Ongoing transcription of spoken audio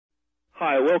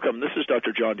Hi, welcome. This is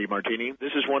Dr. John DeMartini.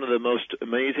 This is one of the most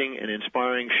amazing and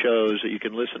inspiring shows that you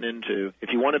can listen into. If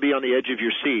you want to be on the edge of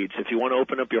your seats, if you want to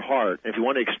open up your heart, if you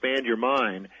want to expand your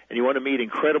mind, and you want to meet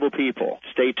incredible people,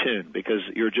 stay tuned because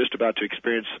you're just about to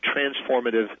experience a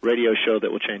transformative radio show that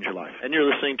will change your life. And you're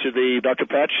listening to the Dr.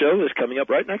 Pat Show that's coming up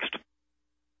right next.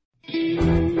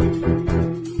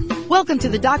 Welcome to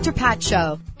the Dr. Pat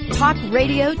Show. Talk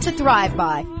radio to thrive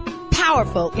by.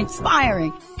 Powerful,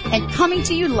 inspiring, and coming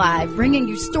to you live, bringing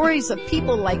you stories of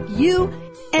people like you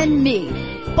and me,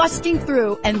 busting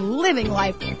through and living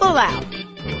life full out.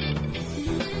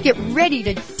 Get ready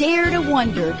to dare to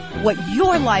wonder what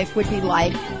your life would be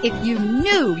like if you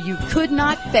knew you could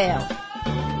not fail.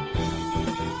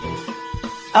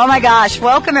 Oh my gosh.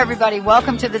 Welcome everybody.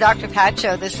 Welcome to the Dr. Pat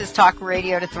Show. This is Talk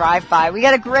Radio to Thrive By. We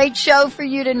got a great show for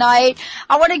you tonight.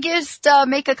 I want to just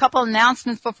make a couple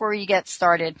announcements before we get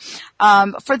started.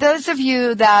 For those of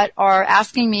you that are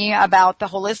asking me about the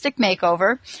holistic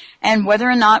makeover and whether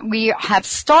or not we have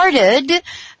started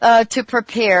to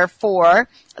prepare for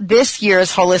this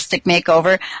year's holistic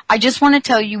makeover, I just want to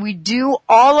tell you we do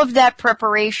all of that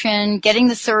preparation, getting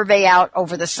the survey out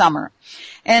over the summer.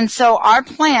 And so our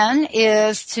plan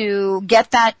is to get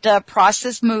that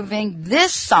process moving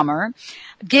this summer,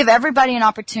 give everybody an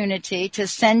opportunity to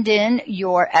send in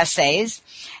your essays,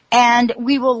 and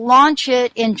we will launch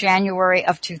it in January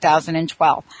of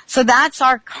 2012. So that's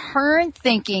our current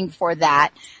thinking for that.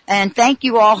 And thank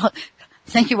you all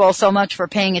so much for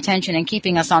paying attention and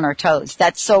keeping us on our toes.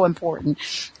 That's so important.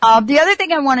 The other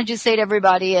thing I want to just say to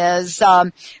everybody is,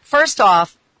 first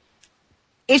off,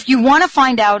 if you want to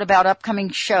find out about upcoming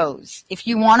shows, if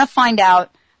you want to find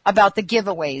out about the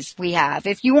giveaways we have,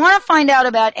 if you want to find out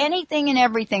about anything and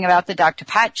everything about the Dr.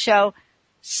 Pat Show,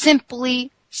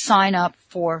 simply sign up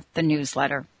for the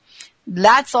newsletter.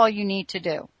 That's all you need to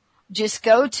do. Just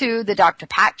go to the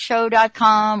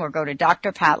drpatshow.com or go to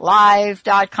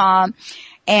drpatlive.com,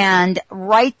 and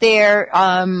right there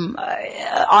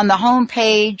on the home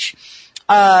page,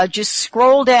 just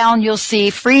scroll down, you'll see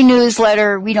free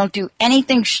newsletter. We don't do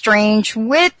anything strange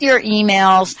with your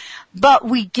emails, but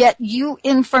we get you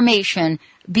information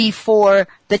before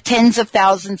the tens of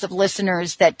thousands of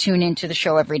listeners that tune into the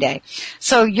show every day.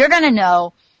 So you're going to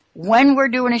know when we're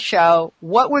doing a show,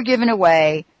 what we're giving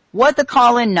away, what the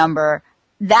call-in number,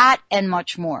 that and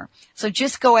much more. So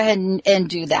just go ahead and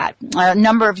do that. A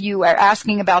number of you are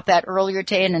asking about that earlier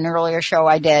today in an earlier show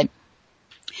I did.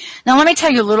 Now, let me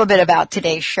tell you a little bit about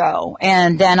today's show,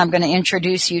 and then I'm going to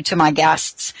introduce you to my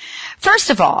guests. First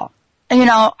of all,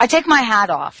 I take my hat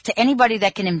off to anybody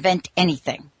that can invent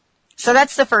anything. So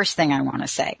that's the first thing I want to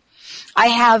say. I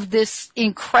have this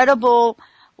incredible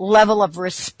level of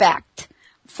respect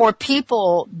for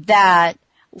people that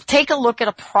take a look at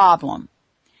a problem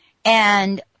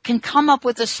and can come up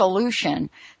with a solution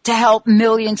to help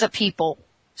millions of people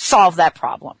solve that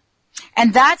problem.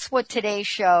 And that's what today's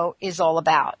show is all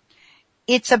about.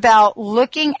 It's about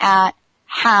looking at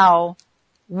how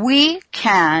we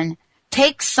can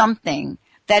take something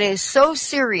that is so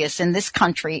serious in this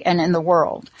country and in the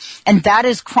world, and that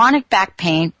is chronic back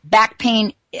pain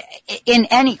in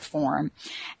any form,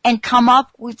 and come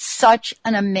up with such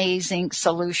an amazing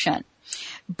solution.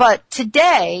 But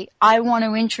today, I want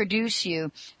to introduce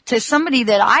you to somebody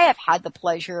that I have had the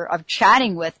pleasure of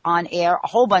chatting with on air a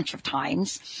whole bunch of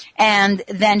times. And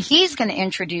then he's going to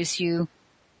introduce you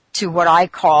to what I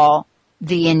call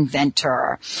the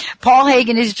inventor. Paul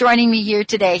Hagen is joining me here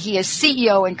today. He is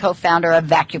CEO and co-founder of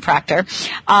VacuPractor.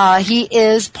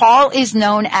 Paul is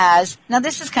known as, now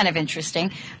this is kind of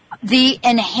interesting, the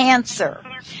enhancer.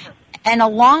 And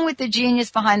along with the genius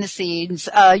behind the scenes,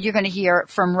 you're going to hear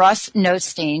from Russ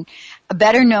Notestine,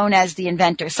 better known as the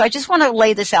inventor. So I just want to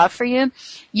lay this out for you.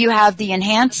 You have the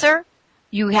enhancer,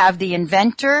 you have the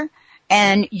inventor,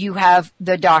 and you have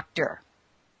the doctor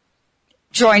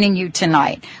joining you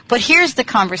tonight. But here's the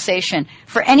conversation.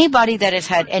 For anybody that has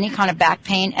had any kind of back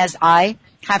pain, as I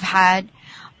have had,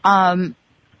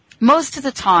 most of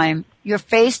the time you're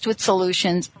faced with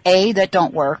solutions, A, that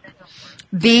don't work,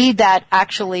 B, that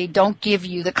actually don't give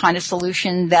you the kind of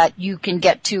solution that you can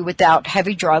get to without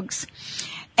heavy drugs,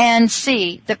 and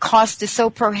C, the cost is so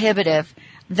prohibitive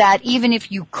that even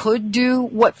if you could do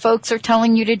what folks are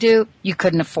telling you to do, you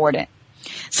couldn't afford it.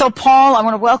 So, Paul, I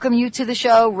want to welcome you to the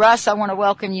show. Russ, I want to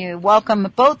welcome you.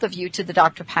 Welcome both of you to the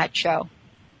Dr. Pat Show.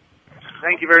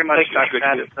 Thank you very much, Dr.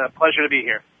 Pat. It's a pleasure to be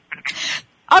here.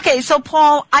 Okay, so,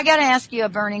 Paul, I got to ask you a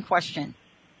burning question.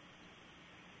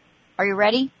 Are you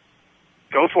ready?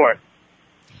 Go for it.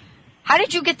 How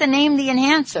did you get the name The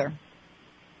Enhancer?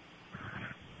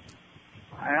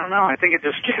 I don't know. I think it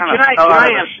just kind of Can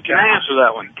I answer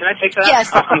that one? Can I take that?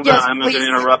 Yes, I'm yes, going to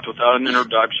interrupt without an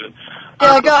introduction.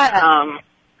 Yeah, go ahead.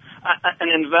 An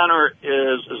inventor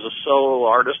is a solo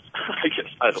artist. I guess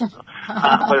I don't know.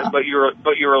 But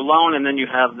you're alone, and then you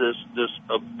have this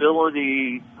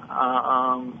ability.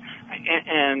 And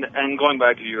going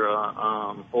back to your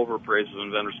overpraise of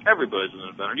inventors, everybody's an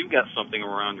inventor. You've got something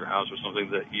around your house or something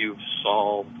that you've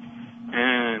solved,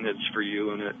 and it's for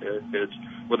you, and it's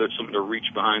whether it's something to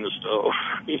reach behind the stove,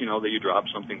 that you drop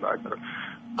something back there.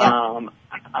 Yeah.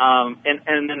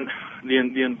 And then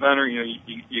the inventor,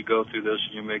 you go through this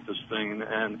and you make this thing,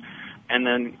 and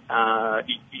then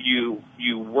you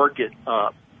work it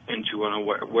up into an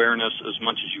awareness as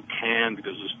much as you can,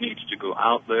 because this needs to go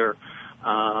out there.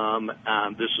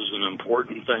 This is an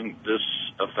important thing. This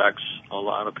affects a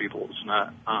lot of people. It's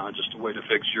not just a way to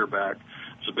fix your back.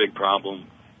 It's a big problem.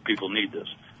 People need this.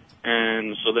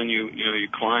 And so then you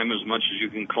climb as much as you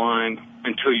can climb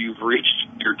until you've reached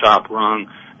your top rung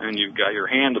and you've got your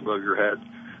hand above your head.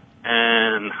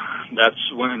 And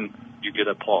that's when you get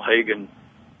a Paul Hagen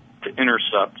to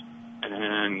intercept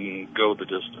and go the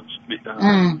distance.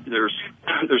 There's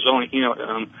only,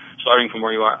 starting from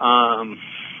where you are,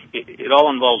 it all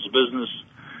involves business,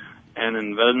 and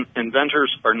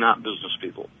inventors are not business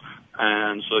people.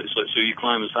 And so you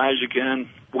climb as high as you can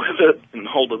with it and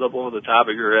hold it up over the top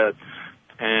of your head,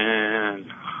 and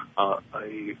a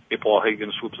Paul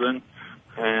Hagen swoops in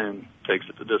and takes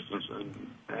it the distance,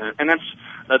 and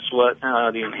that's what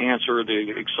the enhancer,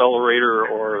 the accelerator,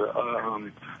 or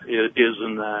is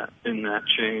in that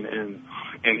chain, and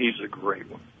he's a great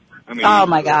one. I mean, oh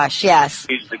my gosh, yes,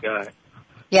 he's the guy.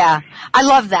 Yeah, I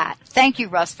love that. Thank you,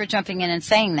 Russ, for jumping in and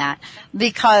saying that,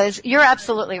 because you're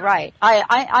absolutely right.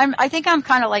 I think I'm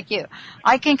kind of like you.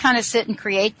 I can kind of sit and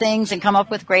create things and come up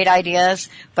with great ideas,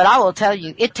 but I will tell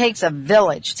you, it takes a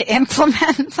village to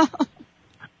implement them.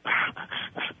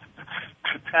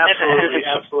 Absolutely.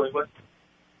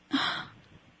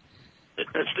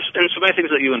 And so many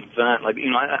things that you invent, like,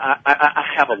 I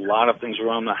have a lot of things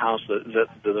around the house that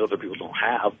other people don't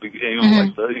have.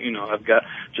 I've got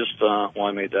just,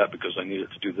 I made that because I needed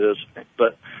to do this.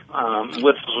 But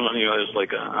with it's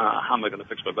like, how am I going to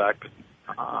fix my back?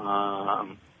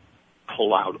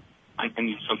 Pull out. I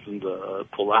need something to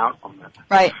pull out on that.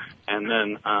 Right. And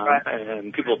then,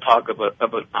 and people talk of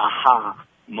an aha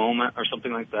moment or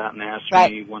something like that, and they ask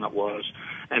me when it was.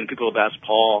 And people have asked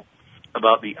Paul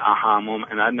about the aha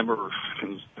moment, and I'd never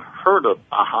heard of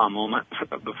aha moment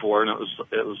before, and it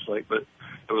was like, but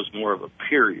it was more of a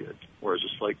period where it's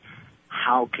just like,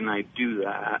 how can I do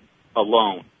that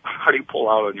alone? How do you pull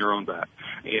out on your own back?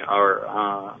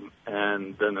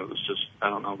 And then it was just, I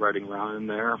don't know, riding around in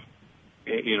there,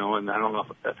 and I don't know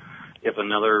if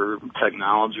another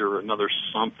technology or another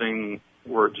something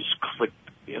were just clicked,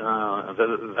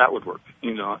 that would work,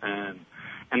 and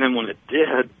then when it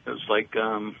did, it was like,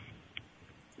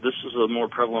 this is a more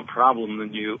prevalent problem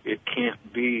than it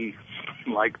can't be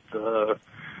like the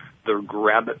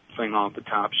grab it thing off the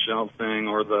top shelf thing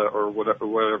or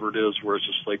whatever it is, where it's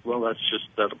just like, well, that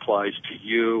applies to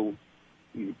you.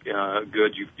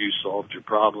 Good, you solved your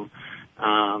problem.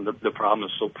 The problem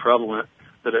is so prevalent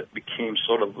that it became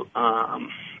sort of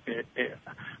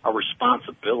a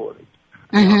responsibility.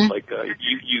 Mm-hmm. It's like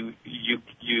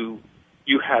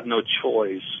you had no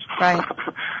choice, right,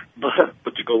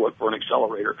 but to go look for an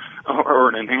accelerator or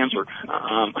an enhancer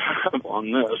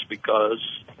on this, because,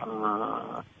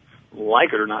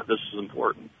 like it or not, this is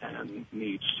important and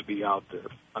needs to be out there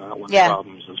when the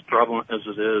problem is as prevalent as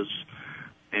it is,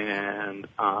 and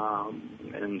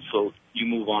so you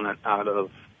move on it out of.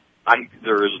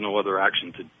 There is no other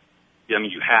action to. I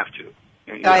mean, you have to.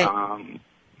 Right.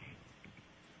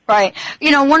 Right.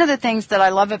 One of the things that I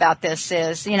love about this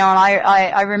is, and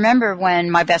I remember when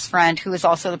my best friend, who is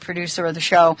also the producer of the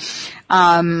show,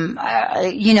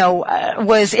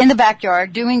 was in the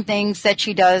backyard doing things that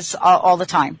she does all the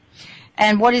time.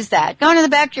 And what is that? Going in the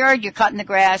backyard, you're cutting the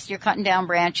grass, you're cutting down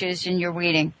branches, and you're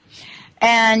weeding.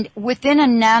 And within a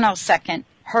nanosecond,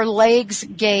 her legs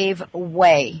gave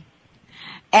way,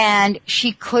 and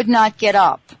she could not get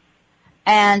up.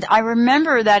 And I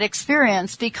remember that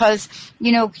experience because,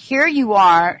 here you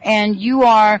are, and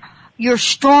you're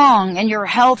strong and you're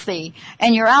healthy,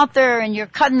 and you're out there and you're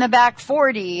cutting the back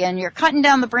 40 and you're cutting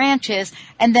down the branches,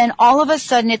 and then all of a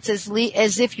sudden it's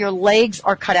as if your legs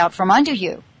are cut out from under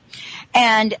you.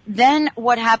 And then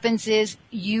what happens is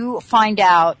you find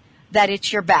out that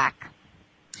it's your back.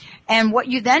 And what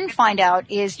you then find out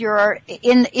is you're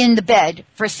in the bed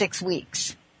for 6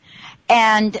 weeks.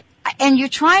 And And you're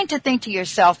trying to think to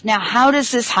yourself, now how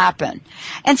does this happen?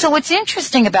 And so what's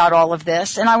interesting about all of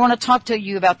this, and I want to talk to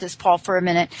you about this, Paul, for a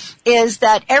minute, is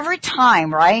that every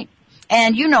time, right,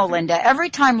 and you know Linda, every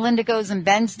time Linda goes and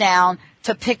bends down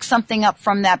to pick something up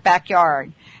from that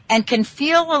backyard and can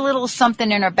feel a little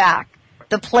something in her back,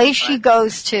 the place she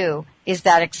goes to is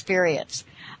that experience.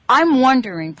 I'm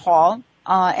wondering, Paul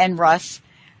and Russ,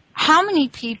 how many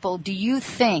people do you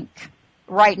think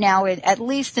right now, at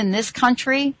least in this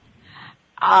country,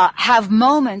 have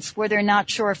moments where they're not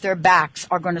sure if their backs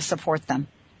are going to support them?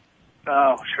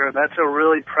 Oh, sure. That's a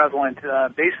really prevalent,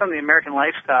 based on the American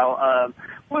lifestyle,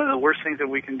 one of the worst things that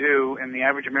we can do, and the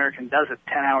average American does it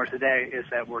 10 hours a day, is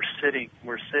that we're sitting.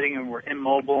 We're sitting and we're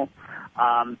immobile.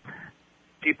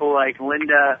 People like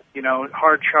Linda,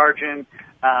 hard charging,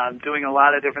 doing a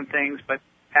lot of different things, but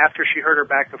after she hurt her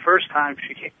back the first time,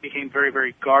 she became very,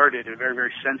 very guarded and very,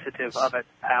 very sensitive of it.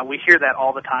 We hear that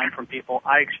all the time from people.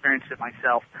 I experienced it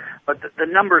myself. But the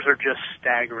numbers are just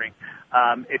staggering.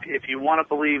 If you want to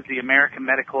believe the American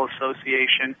Medical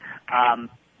Association,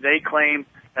 they claim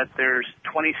that there's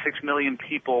 26 million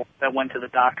people that went to the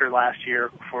doctor last year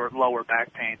for lower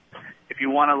back pain. If you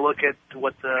want to look at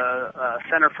what the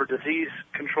Center for Disease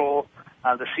Control,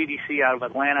 the CDC out of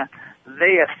Atlanta,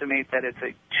 they estimate that it's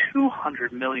a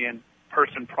 200 million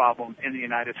person problem in the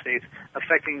United States,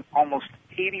 affecting almost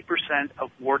 80%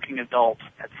 of working adults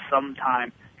at some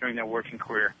time during their working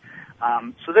career.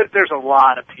 So there's a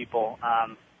lot of people.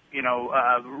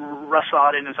 Russ saw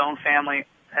it in his own family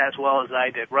as well as I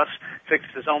did. Russ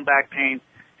fixed his own back pain,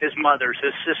 his mother's,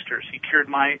 his sister's. He cured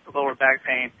my lower back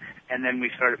pain, and then we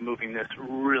started moving this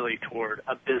really toward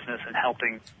a business and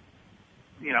helping.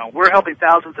 We're helping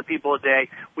thousands of people a day.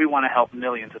 We want to help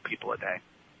millions of people a day.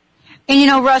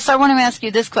 And, Russ, I want to ask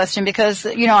you this question because,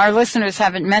 our listeners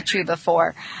haven't met you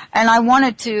before. And I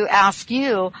wanted to ask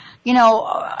you,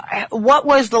 what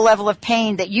was the level of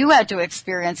pain that you had to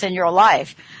experience in your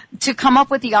life to come up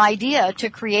with the idea to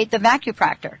create the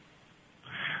VacuPractor?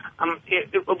 No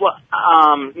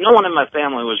one in my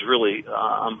family was really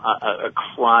a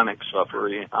chronic sufferer.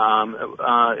 It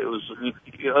was,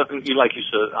 like you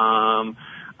said,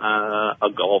 a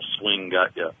golf swing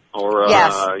got you, or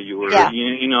you were,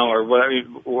 or whatever,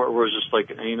 or it was just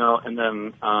like, and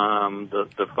then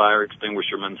the fire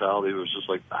extinguisher mentality was just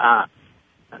like,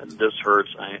 this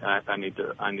hurts. I need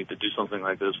to do something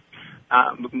like this.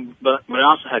 But I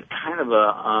also had kind of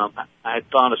I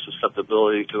thought a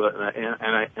susceptibility to it,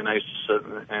 and I used to sit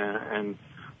and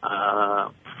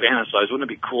fantasize.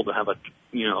 Wouldn't it be cool to have a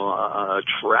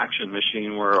traction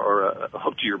machine or a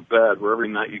hook to your bed where every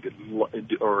night you could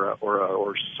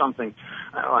or something,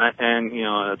 and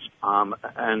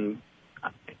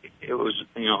it was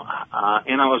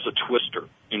and I was a twister.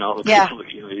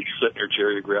 You'd sit in your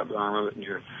chair, you grab the arm of it, and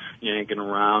you're yanking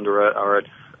around, or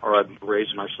I'd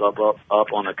raise myself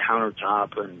up on a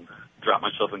countertop and drop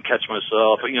myself and catch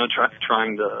myself,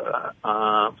 trying to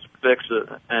fix it,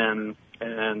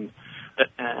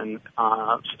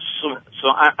 so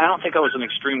I don't think I was an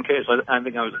extreme case. I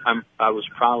think I was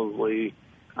probably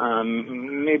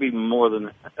maybe more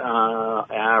than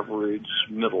average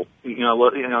middle. It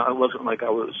wasn't like I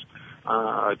was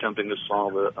attempting to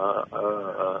solve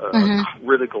a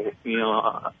critical,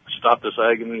 stop this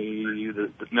agony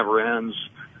that never ends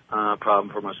problem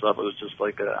for myself. It was just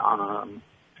like a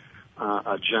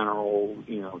general,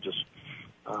 just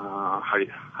how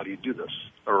do you do this,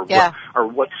 or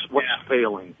what's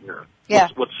failing here?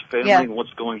 What's failing? Yeah.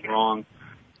 What's going wrong?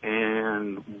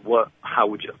 And how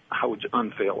would you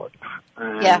unfail it?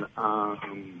 And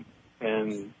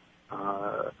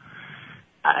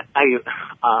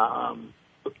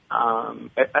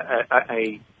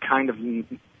I kind of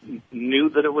knew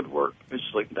that it would work.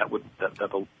 It's like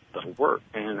that'll work.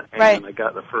 And I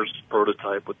got the first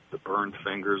prototype with the burned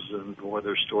fingers, and boy,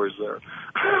 there's stories there.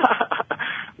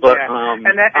 But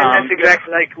that's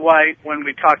exactly like why when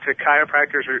we talk to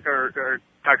chiropractors or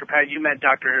Dr. Pat, you met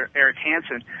Dr. Eric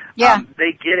Hansen.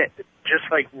 They get it. Just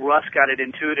like Russ got it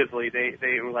intuitively.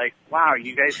 They were like, wow,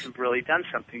 you guys have really done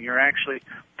something. You're actually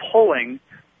pulling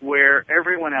where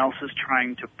everyone else is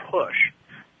trying to push.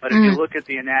 But if you look at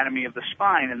the anatomy of the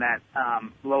spine and that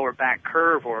lower back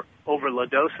curve or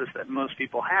overlordosis that most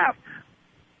people have,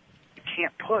 you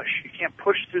can't push. You can't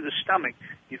push through the stomach.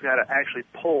 You've got to actually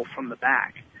pull from the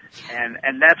back.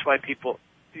 And that's why people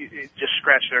just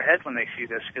scratch their head when they see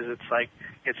this, because it's like,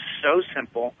 it's so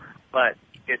simple, but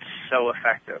it's so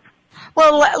effective.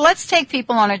 Well, let's take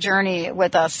people on a journey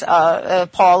with us,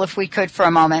 Paul, if we could for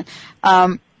a moment.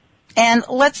 And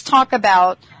let's talk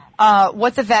about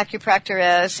what the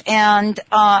VacuPractor is, and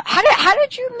how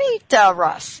did you meet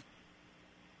Russ?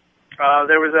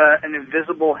 There was an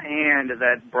invisible hand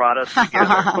that brought us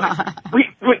together.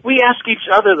 we ask each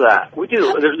other that. We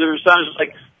do. There's times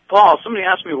like, Paul, somebody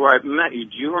asked me where I met you.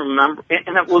 Do you remember?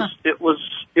 And it was, and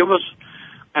it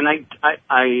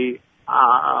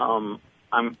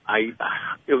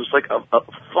was like a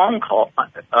phone call.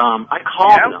 I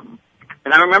called him,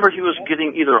 and I remember he was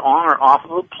getting either on or off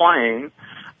of a plane,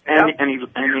 and he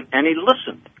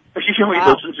listened. He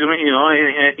listened to me,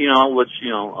 which a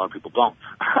lot of people don't.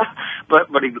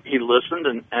 but he listened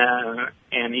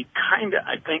and he kind of,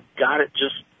 I think, got it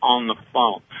just on the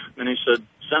phone. Then he said,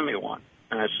 "Send me one,"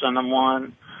 and I sent him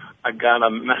one. I got a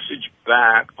message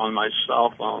back on my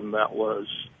cell phone that was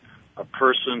a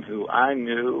person who I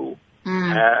knew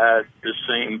had the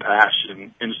same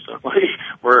passion instantly.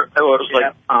 Where it was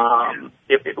like,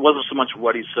 it wasn't so much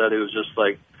what he said; it was just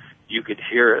like, you could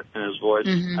hear it in his voice,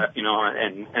 and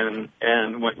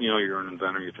when you're an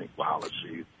inventor, you think, wow, let's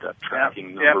see that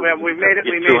tracking number. Yeah, we made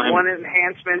one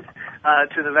enhancement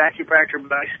to the VacuPractor,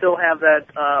 but I still have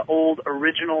that old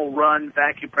original run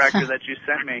VacuPractor that you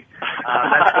sent me.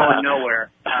 That's going nowhere.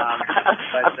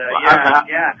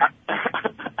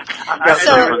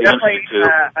 So definitely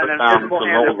an invisible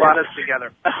hand that brought us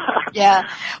together. Yeah.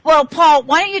 Well, Paul,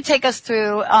 why don't you take us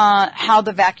through how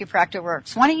the VacuPractor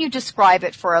works? Why don't you describe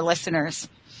it for our listeners?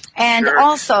 And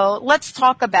also, let's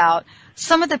talk about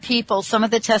some of the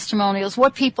testimonials,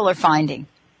 what people are finding.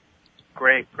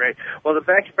 Great. Well, the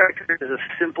VacuPractor is a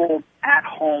simple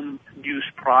at-home use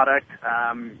product.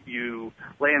 You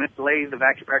lay the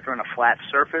VacuPractor on a flat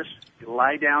surface. You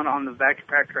lie down on the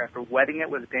VacuPractor after wetting it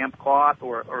with a damp cloth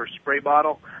or a spray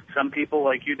bottle. Some people,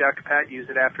 like you, Dr. Pat, use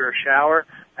it after a shower.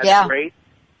 That's great.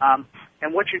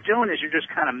 And what you're doing is you're just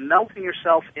kind of melting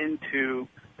yourself into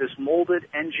this molded,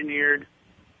 engineered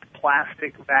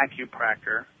plastic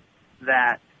VacuPractor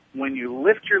that when you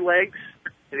lift your legs,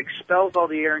 it expels all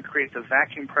the air and creates a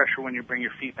vacuum pressure when you bring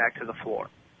your feet back to the floor.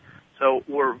 So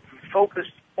we're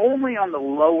focused only on the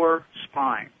lower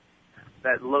spine.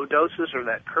 That lordosis, or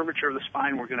that curvature of the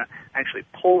spine, we're going to actually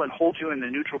pull and hold you in the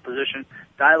neutral position,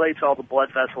 dilates all the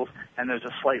blood vessels, and there's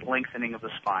a slight lengthening of the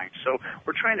spine. So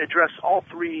we're trying to address all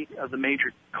three of the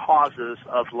major causes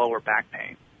of lower back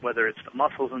pain, whether it's the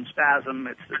muscles and spasm,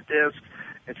 it's the disc,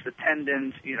 it's the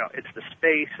tendons, it's the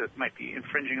space, it might be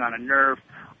infringing on a nerve,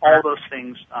 all those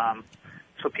things.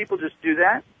 So people just do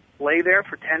that, lay there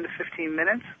for 10 to 15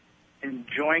 minutes,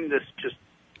 enjoying this just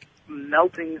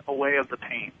melting away of the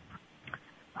pain.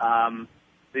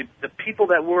 The people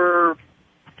that we're,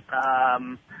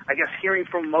 hearing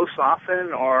from most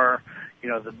often are,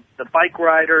 the bike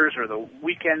riders or the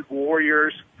weekend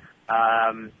warriors.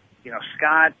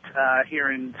 Scott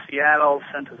here in Seattle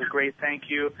sent us a great thank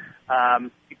you.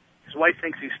 His wife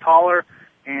thinks he's taller,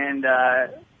 and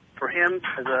for him,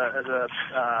 as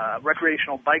a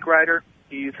recreational bike rider,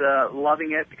 he's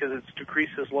loving it because it's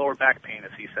decreased his lower back pain,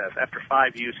 as he says, after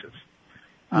 5 uses.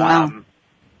 Wow.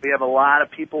 We have a lot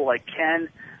of people like Ken.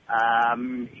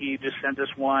 He just sent us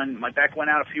one. My back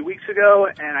went out a few weeks ago,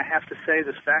 and I have to say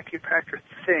this VacuPractor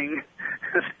thing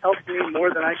has helped me more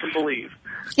than I can believe.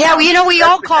 Yeah, well, we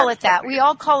all call it that. We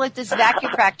all call it this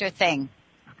VacuPractor thing.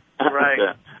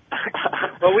 Right.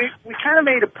 Well, we kind of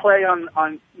made a play on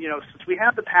since we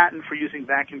have the patent for using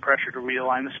vacuum pressure to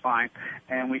realign the spine,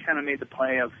 and we kind of made the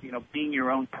play of, being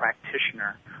your own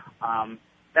practitioner.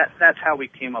 That's how we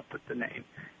came up with the name.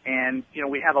 And,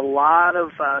 we have a lot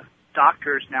of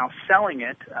doctors now selling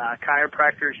it,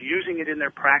 chiropractors using it in their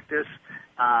practice,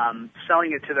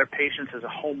 selling it to their patients as a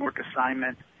homework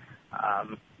assignment.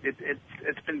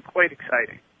 It's been quite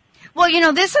exciting.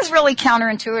 Well, this is really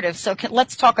counterintuitive, so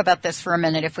let's talk about this for a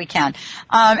minute if we can.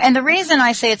 And the reason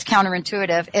I say it's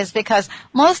counterintuitive is because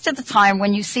most of the time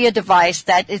when you see a device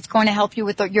that is going to help you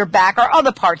with your back or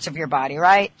other parts of your body,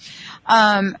 right?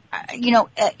 One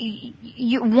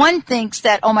thinks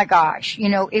that, oh my gosh,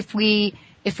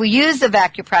 if we use the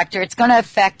VacuPractor, it's going to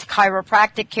affect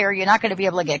chiropractic care. You're not going to be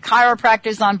able to get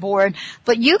chiropractors on board.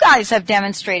 But you guys have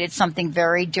demonstrated something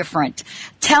very different.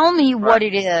 Tell me what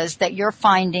it is that you're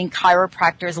finding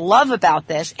chiropractors love about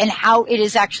this and how it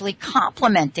is actually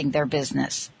complementing their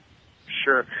business.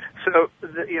 Sure. So,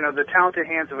 the talented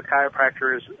hands of a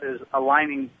chiropractor is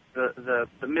aligning the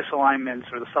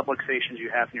misalignments or the subluxations you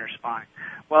have in your spine.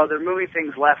 Well, they're moving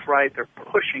things left, right, they're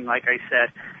pushing, like I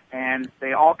said, and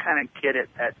they all kind of get it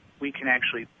that we can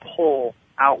actually pull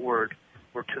outward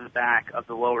or to the back of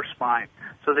the lower spine.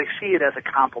 So they see it as a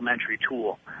complementary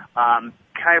tool.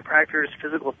 Chiropractors,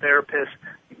 physical therapists,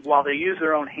 while they use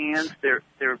their own hands, they're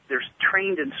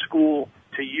trained in school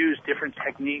to use different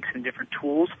techniques and different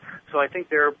tools. So I think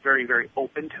they're very, very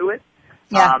open to it.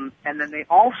 Yeah. And then they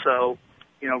also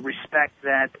respect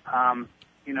that,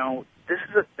 this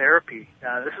is a therapy.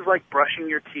 This is like brushing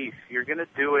your teeth. You're going to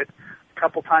do it a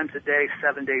couple times a day,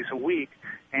 7 days a week,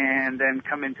 and then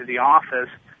come into the office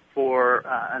for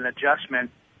an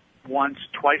adjustment once,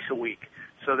 twice a week.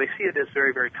 So they see it as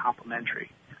very, very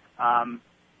complimentary.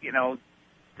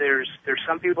 There's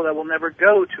some people that will never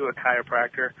go to a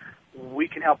chiropractor. We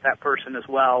can help that person as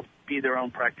well, be their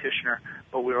own practitioner,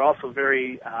 but we're also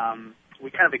very, we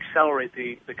kind of accelerate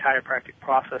the chiropractic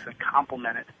process and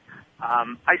complement it.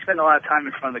 I spend a lot of time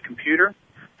in front of the computer,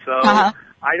 so I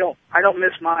don't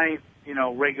miss my,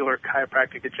 regular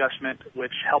chiropractic adjustment,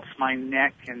 which helps my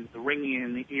neck and the ringing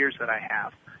in the ears that I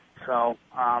have. So,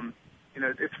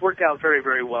 it's worked out very,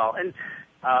 very well. And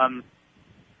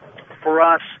for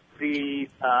us,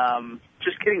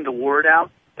 just getting the word out,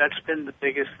 that's been the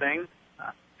biggest thing.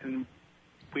 And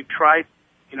we've tried,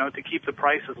 to keep the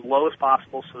price as low as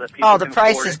possible so that people can afford it. Oh, the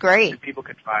price is great. And people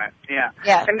can try it. Yeah.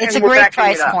 Yeah, it's a great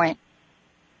price point.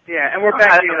 Yeah, and we're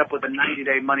backing it up with a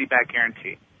 90-day money-back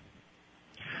guarantee.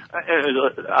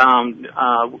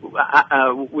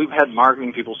 We've had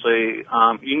marketing people say,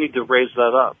 you need to raise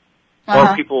that up.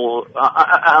 Or people,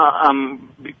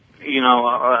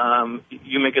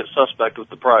 you make it suspect with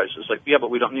the price. It's like, yeah, but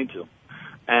we don't need to.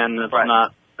 And that's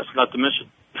not the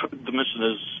mission. The mission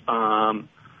is,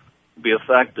 be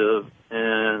effective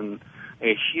in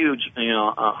a huge,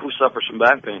 who suffers from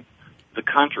back pain? The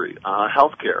country,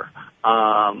 healthcare,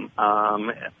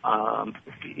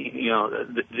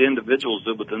 the individuals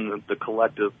do, but then the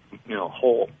collective,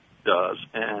 whole does,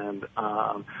 and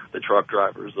the truck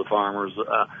drivers, the farmers,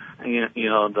 the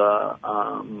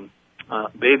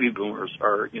baby boomers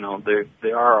are,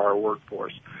 they are our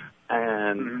workforce,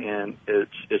 and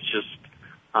it's just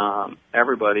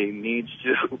everybody needs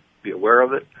to be aware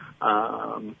of it.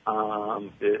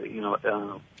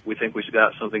 We think we've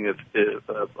got something if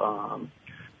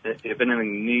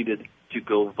anything needed to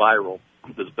go viral,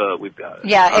 we've got it.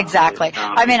 Yeah, exactly.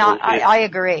 I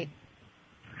agree.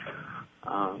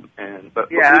 Once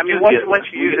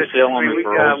you use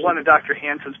it, one of Dr.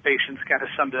 Hansen's patients kind of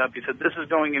summed it up. He said, "This is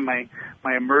going in my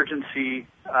emergency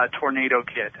tornado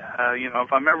kit.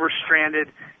 If I'm ever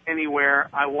stranded anywhere,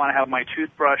 I want to have my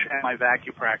toothbrush and my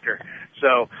VacuPractor."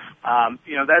 So,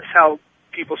 that's how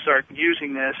people start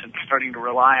using this and starting to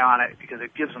rely on it, because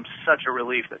it gives them such a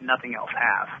relief that nothing else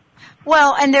has.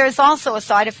 Well, and there's also a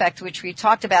side effect which we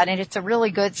talked about, and it's a really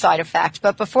good side effect.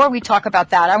 But before we talk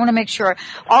about that, I want to make sure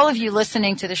all of you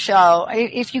listening to the show,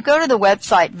 if you go to the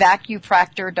website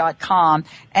VacuPractor.com,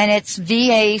 and it's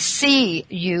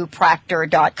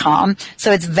VacuPractor.com,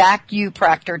 so it's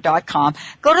VacuPractor.com.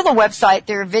 Go to the website.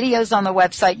 There are videos on the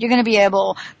website. You're going to be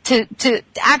able to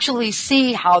actually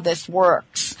see how this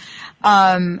works.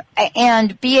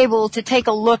 And be able to take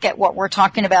a look at what we're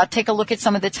talking about, take a look at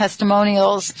some of the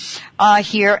testimonials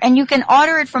here, and you can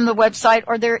order it from the website,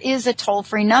 or there is a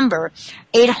toll-free number,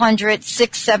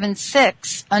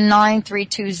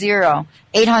 800-676-9320,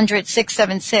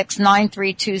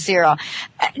 800-676-9320.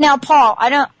 Now, Paul,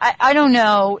 I don't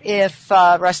know if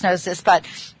Russ knows this, but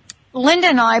Linda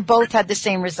and I both had the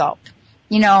same result.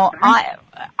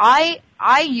 I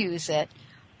use it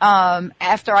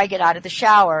after I get out of the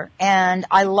shower, and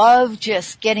I love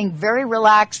just getting very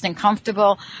relaxed and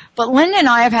comfortable. But Linda and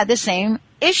I have had the same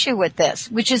issue with this,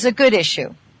 which is a good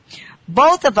issue.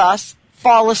 Both of us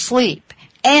fall asleep,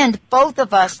 and both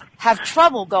of us have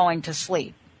trouble going to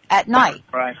sleep at night.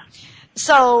 Right.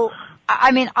 So,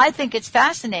 I think it's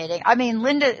fascinating.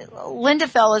 Linda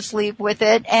fell asleep with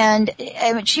it, and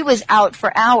she was out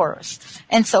for hours,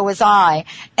 and so was I.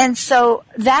 And so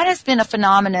that has been a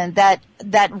phenomenon that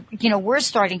we're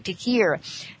starting to hear.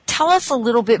 Tell us a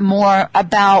little bit more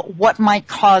about what might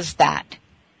cause that.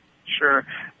 Sure.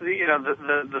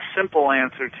 The simple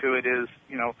answer to it is,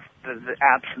 the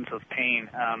absence of pain.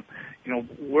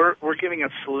 We're giving a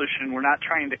solution. We're not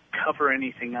trying to cover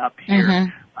anything up here.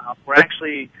 Mm-hmm. We're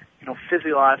actually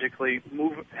physiologically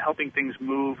helping things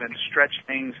move and stretch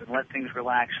things and let things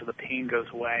relax so the pain goes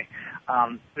away.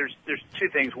 There's two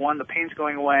things. One, the pain's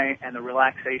going away, and the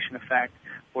relaxation effect,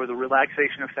 or the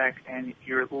relaxation effect, and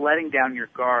you're letting down your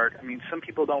guard. Some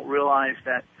people don't realize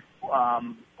that,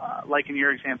 like in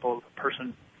your example, a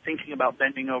person thinking about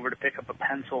bending over to pick up a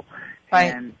pencil,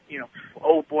 right, and,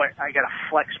 oh boy, I got to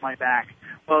flex my back.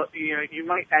 Well, you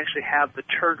might actually have the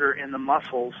turgor in the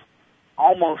muscles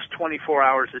almost 24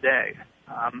 hours a day.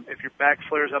 If your back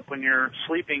flares up when you're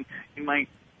sleeping, you might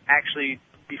actually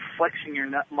be flexing your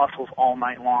muscles all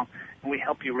night long, and we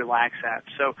help you relax that.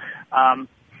 So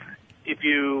if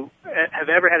you have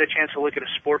ever had a chance to look at a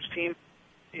sports team,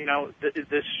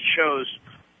 this shows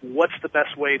what's the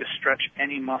best way to stretch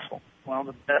any muscle? Well,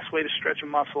 the best way to stretch a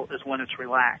muscle is when it's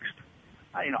relaxed.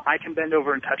 I can bend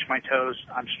over and touch my toes.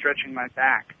 I'm stretching my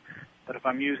back. But if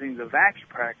I'm using the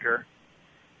VacuPractor,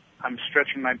 I'm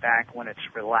stretching my back when it's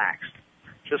relaxed.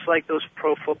 Just like those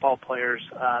pro football players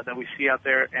that we see out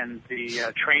there, and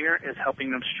the trainer is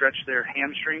helping them stretch their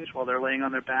hamstrings while they're laying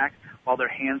on their back, while their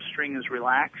hamstring is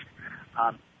relaxed.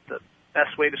 The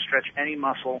best way to stretch any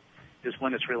muscle is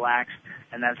when it's relaxed,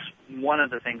 and that's one of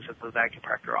the things that the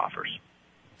VacuPractor offers.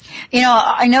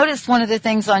 I noticed one of the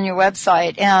things on your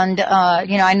website, and,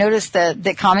 I noticed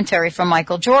the commentary from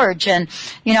Michael George, and,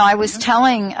 I was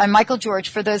telling Michael George,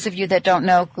 for those of you that don't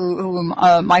know who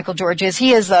Michael George is,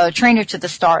 he is a trainer to the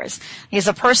stars. He's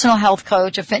a personal health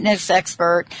coach, a fitness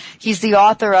expert. He's the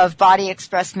author of Body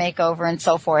Express Makeover and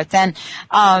so forth, and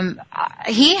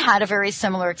he had a very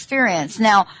similar experience.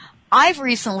 Now, I've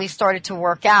recently started to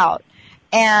work out,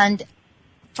 and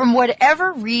from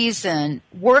whatever reason,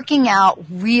 working out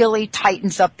really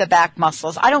tightens up the back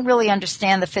muscles. I don't really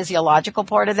understand the physiological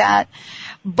part of that,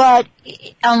 but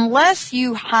unless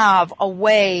you have a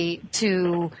way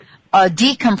to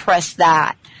decompress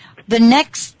that, the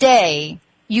next day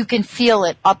you can feel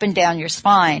it up and down your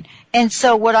spine. And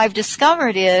so what I've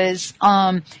discovered is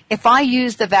if I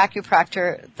use the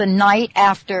VacuPractor the night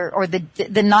after, or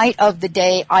the night of the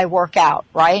day I work out,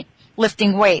 right,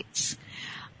 lifting weights,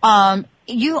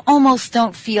 you almost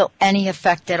don't feel any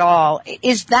effect at all.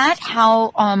 Is that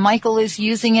how Michael is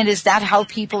using it? Is that how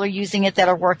people are using it that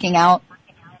are working out?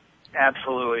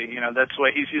 Absolutely. That's the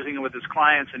way he's using it with his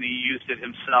clients, and he used it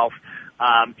himself.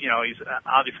 He's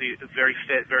obviously very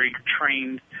fit, very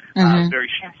trained, very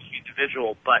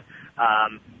individual, but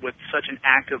with such an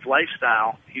active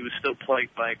lifestyle, he was still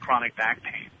plagued by chronic back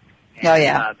pain.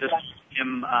 And, this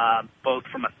him both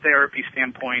from a therapy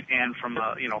standpoint and from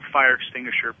a fire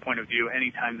extinguisher point of view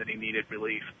anytime that he needed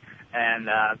relief, and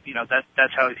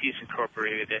that's how he's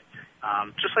incorporated it,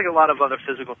 just like a lot of other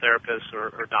physical therapists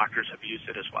or doctors have used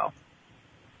it as well.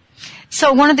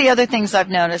 So one of the other things I've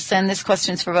noticed, and this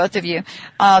question's for both of you,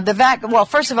 well,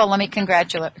 first of all, let me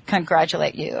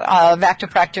congratulate you.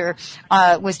 VacuPractor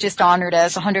was just honored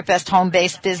as 100 Best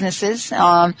Home-Based Businesses,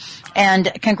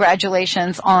 and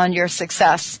congratulations on your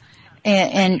success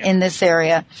in this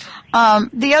area.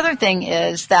 The other thing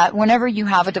is that whenever you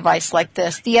have a device like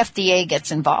this, the FDA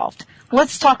gets involved.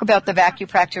 Let's talk about the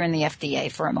VacuPractor and the FDA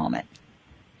for a moment.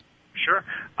 Sure.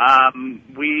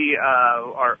 We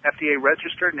are FDA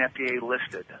registered and FDA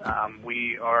listed.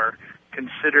 We are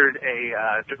considered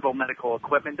a durable medical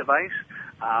equipment device.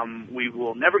 We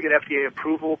will never get FDA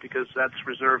approval because that's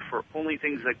reserved for only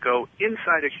things that go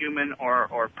inside a human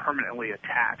or permanently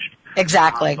attached.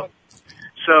 Exactly.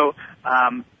 So,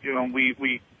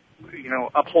 we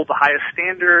uphold the highest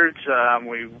standards.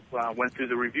 We went through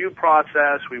the review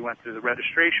process. We went through the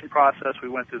registration process. We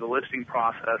went through the listing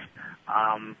process.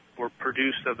 We're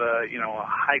produced of a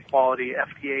high quality,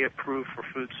 FDA approved for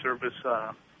food service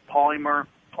polymer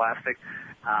plastic,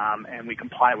 and we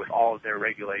comply with all of their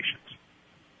regulations.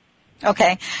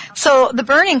 Okay. So the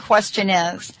burning question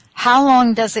is, how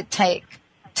long does it take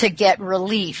to get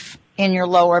relief in your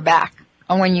lower back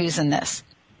when using this?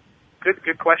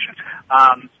 Good question.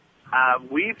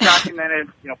 We've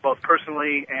documented, both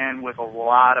personally and with a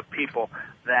lot of people,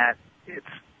 that it's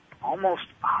almost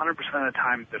 100% of the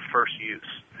time the first use.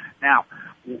 Now,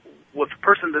 with a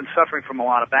person that's suffering from a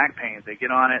lot of back pain, they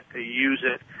get on it, they use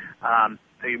it,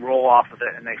 they roll off of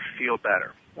it, and they feel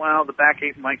better. Well, the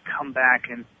backache might come back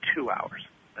in 2 hours,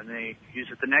 and they use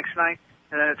it the next night,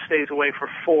 and then it stays away for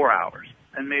 4 hours,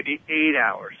 and maybe 8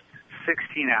 hours,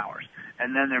 16 hours,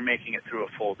 and then they're making it through a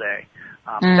full day.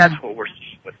 That's what we're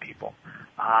seeing with people.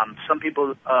 Some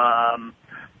people,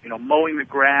 mowing the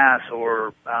grass,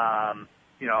 or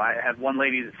I had one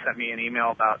lady that sent me an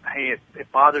email about, hey,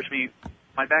 it bothers me,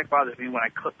 my back bothers me when I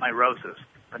clip my roses.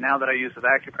 But now that I use the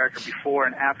VacuPractor before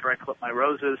and after I clip my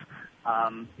roses,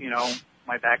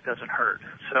 my back doesn't hurt.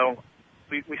 So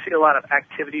we see a lot of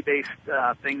activity-based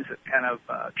things that kind of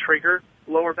trigger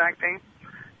lower back pain,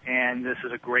 and this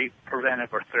is a great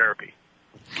preventive or therapy.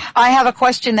 I have a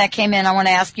question that came in. I want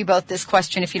to ask you both this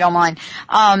question, if you don't mind.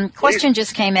 Question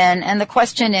just came in, and the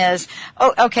question is,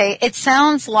 it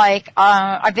sounds like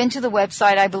I've been to the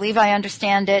website. I believe I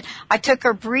understand it. I took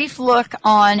a brief look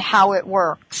on how it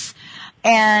works.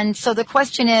 And so the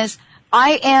question is,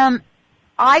 I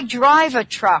drive a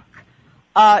truck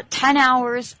 10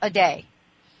 hours a day.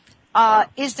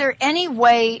 Is there any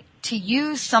way to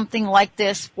use something like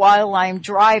this while I'm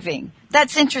driving?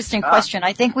 That's an interesting question.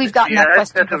 I think we've gotten that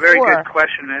question before. That's a very good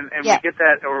question, and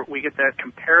we get that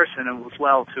comparison as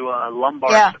well to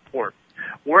lumbar support.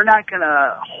 we're not going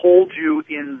to hold you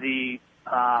in the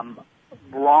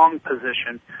wrong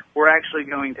position. We're actually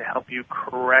going to help you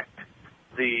correct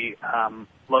the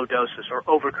lordosis or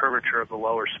overcurvature of the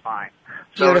lower spine.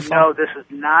 So Beautiful. no, this is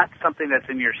not something that's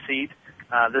in your seat.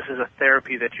 This is a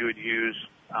therapy that you would use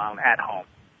at home.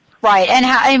 Right. And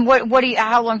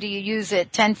how long do you use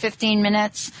it? 10, 15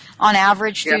 minutes on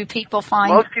average? Do people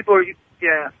find? Most people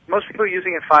are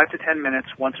using it 5 to 10 minutes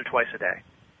once or twice a day.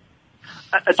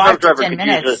 A truck driver could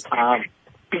use it.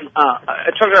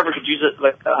 A truck driver could use it,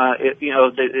 like,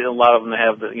 a lot of them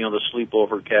have the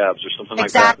sleepover cabs or something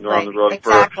like that, and they're on the road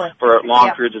for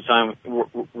long periods of time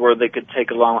where they could take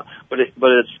a long. But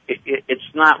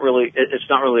it's not really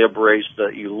a brace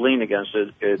that you lean against.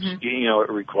 It it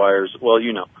requires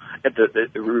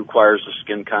it requires the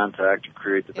skin contact to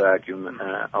create the vacuum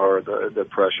or the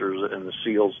pressures and the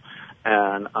seals.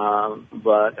 And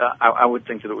but I would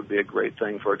think that it would be a great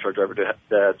thing for a truck driver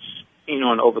that's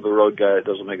an over-the-road guy that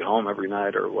doesn't make it home every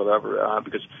night or whatever,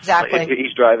 because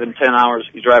he's driving 10 hours.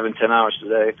 He's driving 10 hours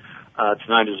today.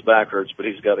 Tonight his back hurts, but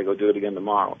he's got to go do it again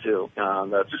tomorrow too.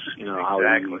 That's how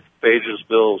he pays his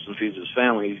bills and feeds his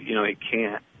family. He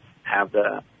can't have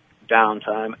that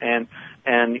downtime.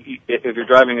 And if you're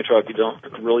driving a truck,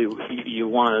 you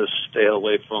want to stay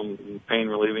away from pain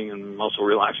relieving and muscle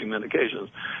relaxing medications.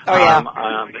 Oh yeah.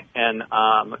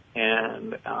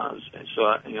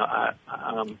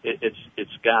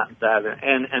 It's got that,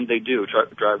 and they do,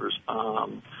 truck drivers.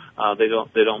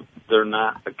 They're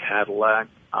not a Cadillac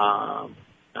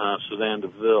sedan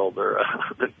DeVille.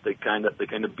 They kind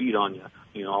of beat on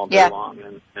you, all day long,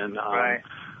 and right.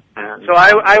 So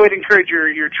I would encourage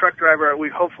your truck driver.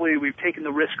 We've taken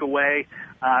the risk away,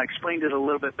 explained it a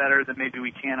little bit better than maybe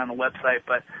we can on the website.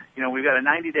 But we've got a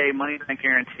 90-day money-back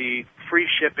guarantee, free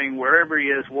shipping wherever he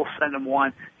is. We'll send him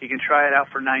one. He can try it out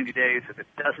for 90 days. If it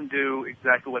doesn't do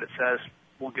exactly what it says,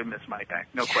 we'll give him his money back.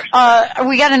 No question.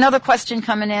 We got another question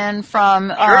coming in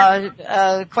from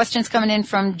questions coming in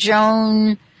from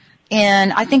Joan.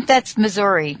 And I think that's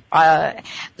Missouri,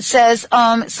 says,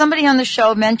 somebody on the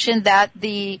show mentioned that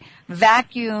the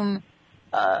vacuum,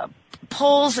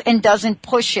 pulls and doesn't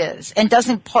push.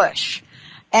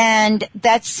 And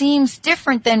that seems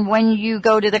different than when you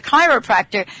go to the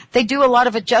chiropractor. They do a lot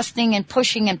of adjusting and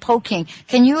pushing and poking.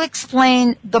 Can you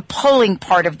explain the pulling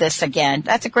part of this again?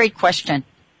 That's a great question.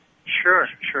 Sure.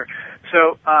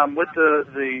 So, with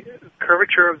the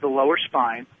curvature of the lower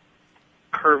spine,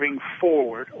 curving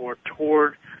forward or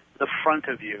toward the front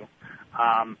of you.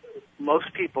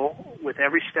 Most people, with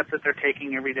every step that they're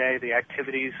taking every day, the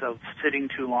activities of sitting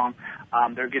too long,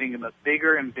 they're getting a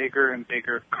bigger and bigger and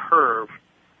bigger curve,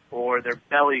 or their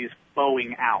belly's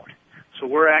bowing out. So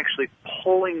we're actually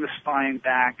pulling the spine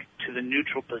back to the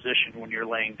neutral position when you're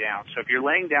laying down. So if you're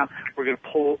laying down, we're going to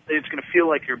pull. It's going to feel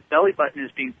like your belly button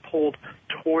is being pulled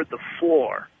toward the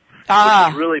floor, which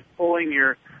is really pulling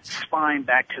your spine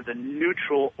back to the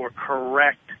neutral or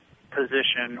correct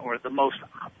position, or the most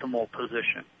optimal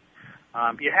position.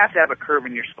 You have to have a curve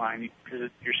in your spine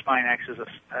because your spine acts as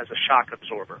a shock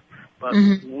absorber. But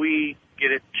we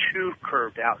get it too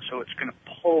curved out, so it's going to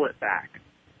pull it back.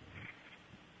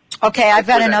 Okay, I've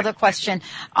got another question.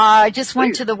 I just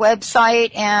went to the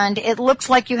website, and it looks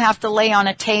like you have to lay on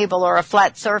a table or a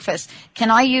flat surface.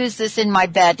 Can I use this in my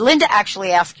bed? Linda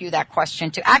actually asked you that question,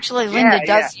 too. Actually, Linda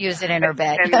does use it in her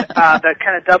bed. And that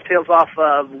kind of dovetails off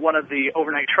of one of the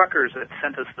overnight truckers that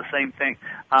sent us the same thing.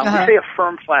 We say a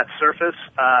firm, flat surface.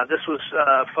 This was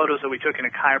photos that we took in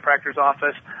a chiropractor's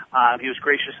office. He was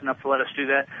gracious enough to let us do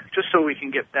that, just so we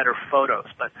can get better photos.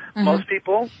 But most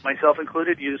people, myself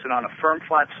included, use it on a firm,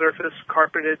 flat surface.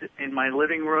 Carpeted in my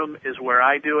living room is where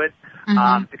I do it.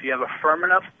 If you have a firm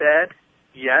enough bed,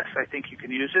 yes, I think you can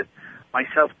use it.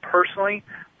 Myself personally,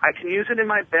 I can use it in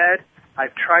my bed.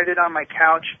 I've tried it on my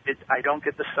couch. I don't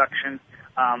get the suction.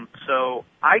 So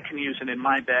I can use it in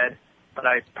my bed, but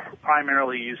I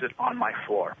primarily use it on my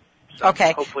floor. So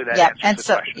okay. Hopefully that answers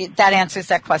the question. That answers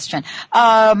that question.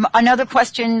 Another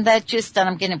question that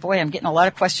I'm getting a lot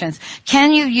of questions.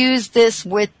 Can you use this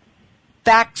with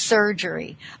back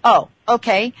surgery? Oh,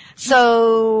 okay.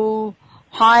 So,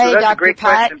 hi, Dr.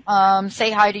 Pat. Say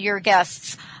hi to your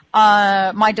guests.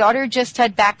 My daughter just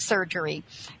had back surgery,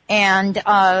 and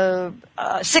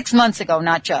 6 months ago,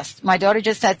 not just. My daughter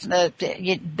just had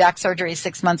back surgery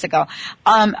 6 months ago.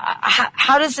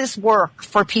 How does this work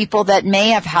for people that may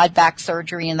have had back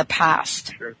surgery in the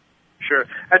past? Sure.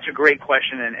 That's a great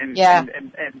question, and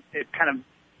it kind of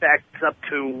backs up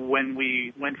to when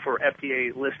we went for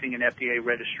FDA listing and FDA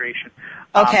registration.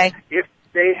 Okay.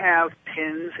 they have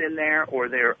pins in there or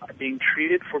they're being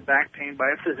treated for back pain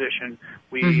by a physician,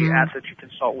 we ask that you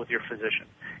consult with your physician.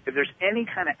 If there's any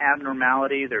kind of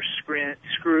abnormality, there's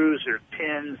screws or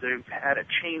pins, they've had to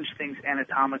change things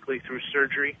anatomically through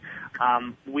surgery,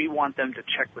 we want them to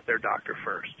check with their doctor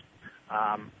first.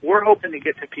 We're hoping to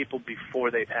get to people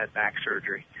before they've had back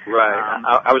surgery. Right.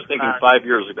 I was thinking 5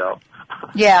 years ago.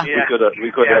 Yeah. We could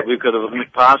have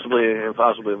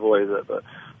possibly avoided it, but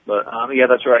yeah,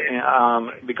 that's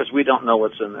right. Because we don't know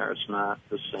what's in there. It's not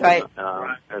the same. Right.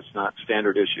 It's not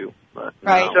standard issue. But,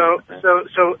 right.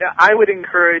 So I would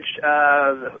encourage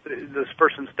this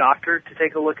person's doctor to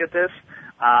take a look at this.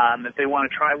 If they want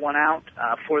to try one out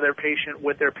for their patient,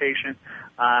 with their patient.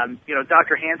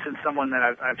 Dr. Hansen's someone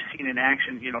that I've seen in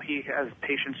action. He has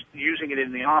patients using it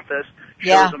in the office,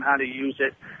 shows them how to use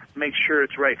it, make sure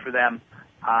it's right for them.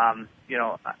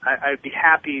 I'd be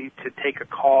happy to take a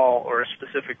call or a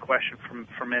specific question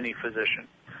from any physician.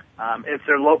 If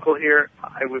they're local here,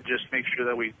 I would just make sure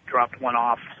that we dropped one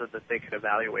off so that they could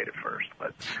evaluate it first.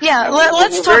 But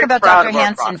let's talk about Dr.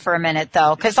 Hansen for a minute,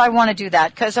 though, because I want to do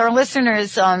that. Because our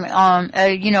listeners,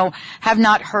 have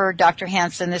not heard Dr.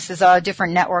 Hansen. This is a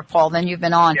different network, Paul, than you've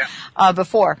been on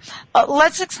before.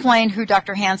 Let's explain who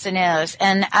Dr. Hansen is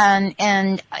and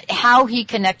how he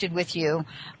connected with you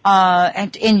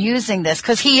and in using this,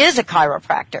 because he is a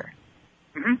chiropractor.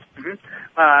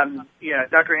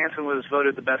 Dr. Hansen was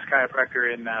voted the best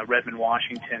chiropractor in Redmond,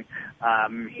 Washington.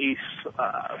 He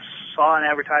saw an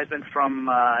advertisement from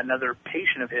another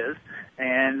patient of his,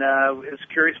 and his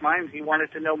curious mind, he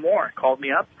wanted to know more. Called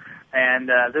me up, and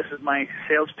this is my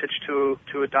sales pitch to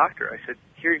a doctor. I said,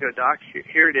 here you go, doc.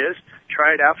 Here it is.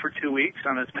 Try it out for 2 weeks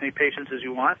on as many patients as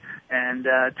you want, and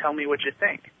tell me what you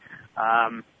think.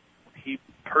 He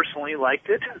personally liked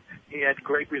it. He had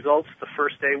great results the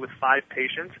first day with 5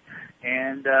 patients.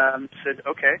 And said,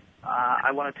 okay,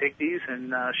 I want to take these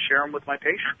and share them with my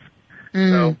patients.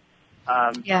 So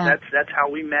that's how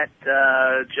we met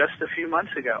just a few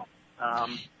months ago.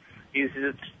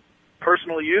 It's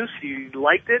personal use. He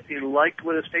liked it. He liked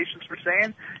what his patients were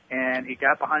saying, and he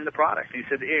got behind the product. He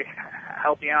said, hey,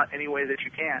 help me out any way that you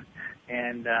can.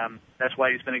 And that's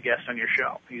why he's been a guest on your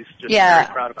show. He's just very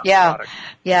proud about the product.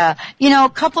 Yeah. A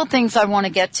couple of things I want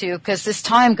to get to, because this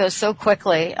time goes so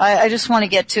quickly. I just want to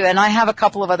get to, and I have a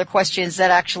couple of other questions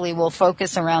that actually will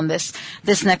focus around this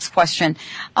next question.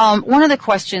 One of the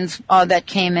questions that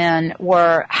came in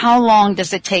were, how long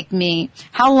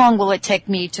will it take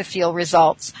me to feel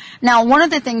results? Now, one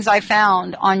of the things I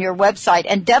found on your website,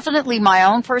 and definitely my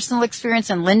own personal experience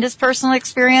and Linda's personal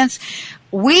experience,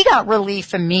 we got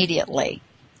relief immediately.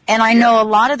 And I know a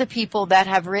lot of the people that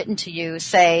have written to you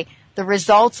say the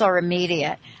results are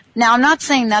immediate. Now, I'm not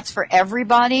saying that's for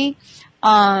everybody,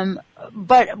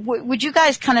 but would you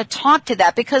guys kind of talk to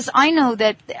that? Because I know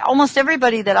that almost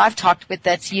everybody that I've talked with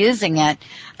that's using it,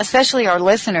 especially our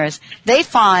listeners, they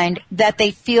find that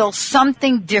they feel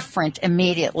something different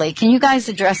immediately. Can you guys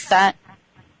address that?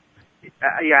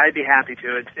 I'd be happy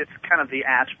to. It's kind of the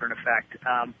aspirin effect.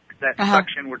 That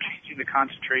suction, we're changing the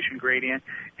concentration gradient,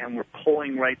 and we're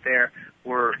pulling right there.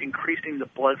 We're increasing the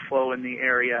blood flow in the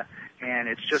area, and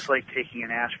it's just like taking an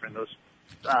aspirin. Those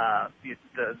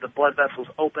the blood vessels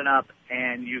open up,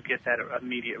 and you get that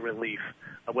immediate relief,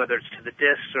 whether it's to the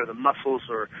discs or the muscles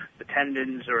or the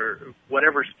tendons or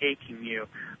whatever's aching you.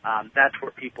 That's where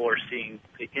people are seeing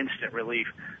the instant relief.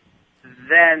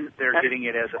 Then they're getting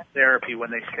it as a therapy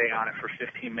when they stay on it for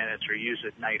 15 minutes or use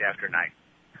it night after night.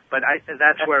 But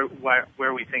that's where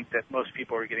we think that most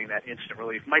people are getting that instant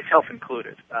relief, myself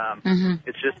included.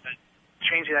 It's just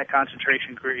changing that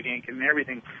concentration gradient and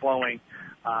everything flowing.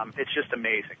 It's just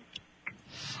amazing.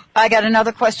 I got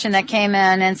another question that came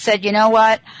in and said, you know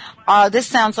what? This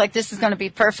sounds like this is going to be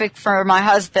perfect for my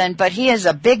husband, but he is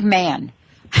a big man.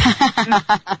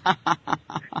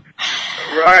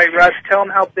 Right, Russ. Tell him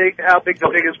how big the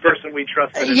biggest person we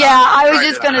trust is. Yeah, I was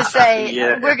just going to say.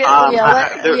 We're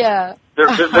gonna, There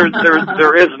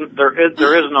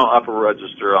is no upper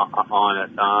register on it.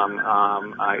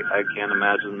 I can't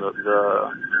imagine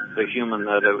the human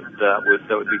that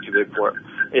would be too big for it.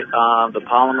 The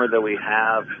polymer that we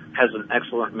have has an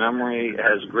excellent memory. It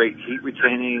has great heat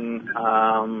retaining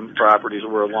properties.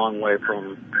 We're a long way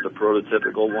from the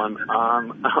prototypical one,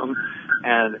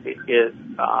 and it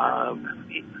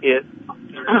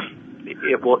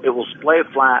will splay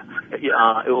flat.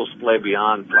 It will splay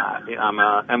beyond flat. I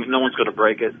mean, no one's going to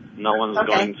break it. No one's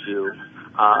going to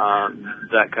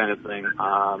that kind of thing.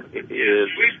 It is,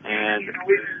 and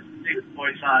we've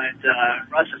boys on it.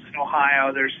 Russ is in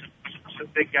Ohio. There's some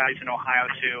big guys in Ohio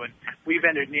too, and we've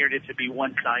engineered it to be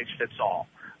one size fits all.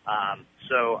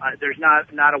 There's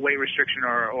not a weight restriction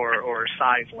or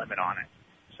size limit on it.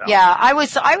 So. Yeah, I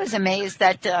was amazed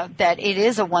that it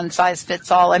is a one size fits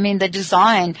all. I mean, the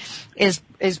design is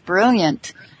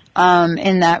brilliant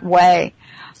in that way.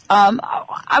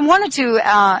 I wanted to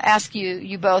ask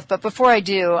you both, but before I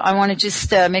do, I want to just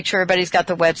make sure everybody's got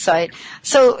the website.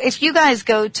 So if you guys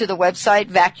go to the website,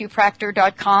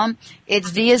 VacuPractor.com, it's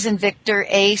V as in Victor,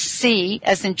 A, C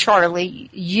as in Charlie,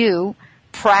 U,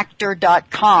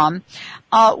 Practor.com.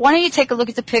 Why don't you take a look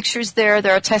at the pictures there?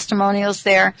 There are testimonials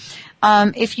there.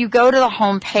 If you go to the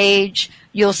home page,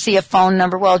 you'll see a phone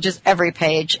number, well, just every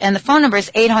page. And the phone number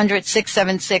is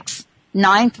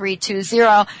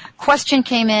 800-676-9320. Question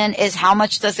came in is how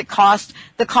much does it cost?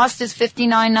 The cost is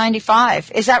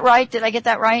 $59.95. Is that right? Did I get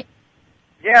that right?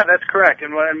 Yeah, that's correct.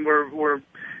 And we're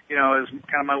it was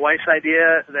kind of my wife's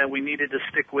idea that we needed to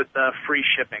stick with free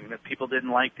shipping, that people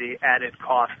didn't like the added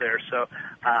cost there. So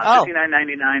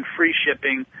 $59.99, free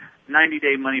shipping,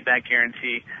 90-day money-back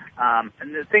guarantee.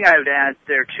 And the thing I would add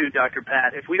there, too, Dr.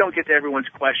 Pat, if we don't get to everyone's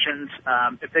questions,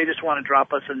 if they just want to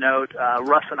drop us a note,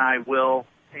 Russ and I will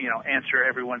answer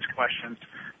everyone's questions.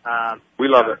 We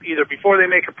love it. Either before they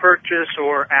make a purchase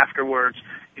or afterwards.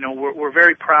 We're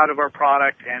very proud of our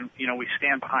product, and, we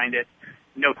stand behind it.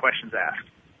 No questions asked.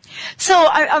 So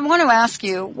I want to ask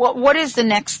you, what is the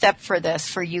next step for this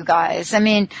for you guys? I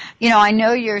mean, I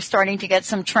know you're starting to get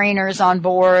some trainers on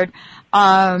board.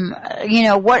 And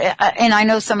I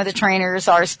know some of the trainers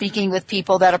are speaking with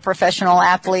people that are professional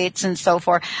athletes and so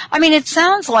forth. I mean, it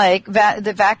sounds like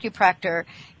the VacuPractor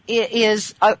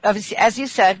is, as you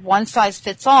said, one size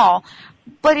fits all,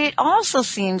 but it also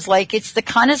seems like it's the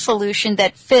kind of solution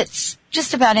that fits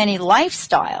just about any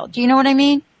lifestyle. Do you know what I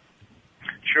mean?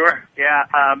 Sure. Yeah.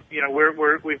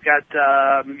 We've got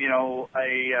a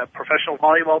professional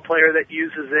volleyball player that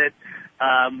uses it.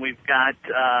 We've got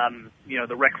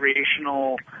the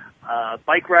recreational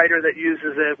bike rider that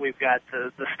uses it. We've got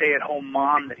the stay-at-home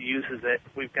mom that uses it.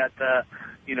 We've got the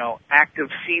active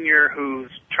senior who's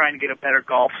trying to get a better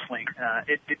golf swing.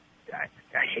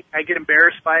 I get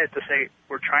embarrassed by it to say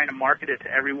we're trying to market it to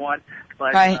everyone,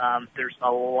 but right. There's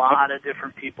a lot of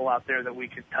different people out there that we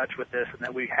can touch with this and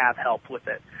that we have helped with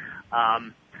it.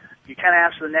 You kind of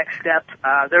asked for the next step.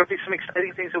 There will be some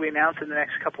exciting things that we announce in the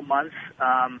next couple months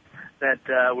that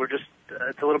we're just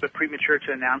it's a little bit premature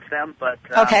to announce them, but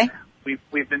okay.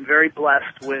 We've been very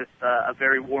blessed with a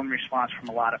very warm response from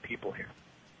a lot of people here.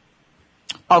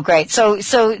 Oh, great. So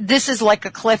this is like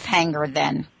a cliffhanger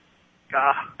then.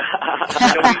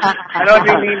 I don't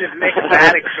mean to make it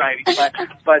that exciting,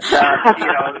 but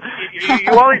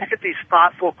you always get these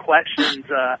thoughtful questions,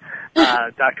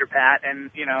 Dr. Pat, and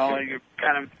you're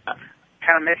kind of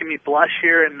making me blush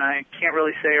here, and I can't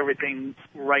really say everything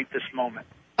right this moment.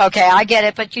 Okay, I get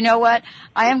it, but you know what?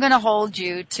 I am going to hold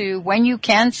you to when you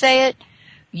can say it.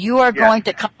 You are going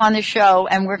to come on the show,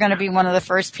 and we're going to be one of the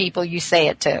first people you say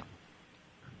it to.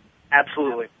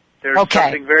 Absolutely. There's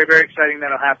something very, very exciting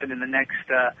that will happen in the next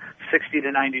 60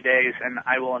 to 90 days, and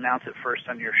I will announce it first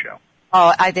on your show.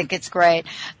 Oh, I think it's great.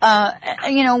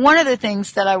 One of the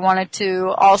things that I wanted to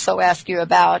also ask you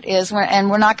about is, and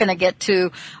we're not going to get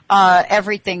to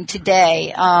everything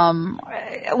today.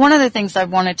 One of the things I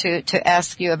wanted to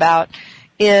ask you about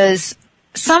is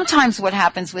sometimes what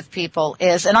happens with people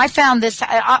is, and I found this.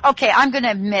 I'm going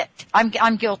to admit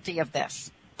I'm guilty of this,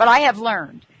 but I have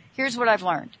learned. Here's what I've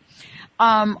learned.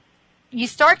 You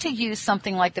start to use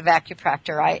something like the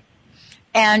VacuPractor, right?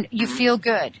 And you feel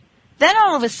good. Then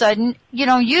all of a sudden, you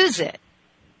don't use it.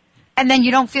 And then you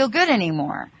don't feel good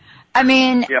anymore. I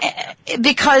mean,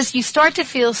 because you start to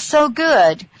feel so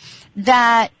good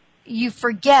that you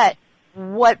forget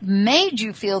what made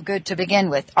you feel good to begin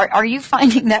with. Are you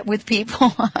finding that with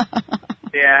people?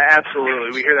 Yeah,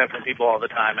 absolutely. We hear that from people all the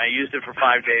time. I used it for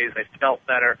 5 days. I felt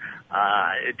better.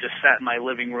 It just sat in my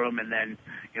living room, and then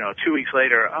 2 weeks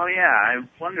later, I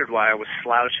wondered why I was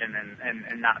slouching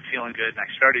and not feeling good. And I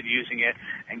started using it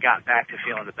and got back to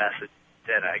feeling the best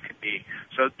that I could be.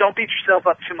 So don't beat yourself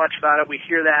up too much about it. We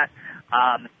hear that.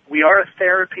 We are a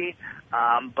therapy,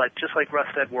 but just like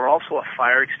Russ said, we're also a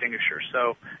fire extinguisher.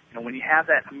 So, when you have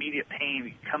that immediate pain,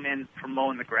 you come in from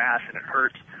mowing the grass and it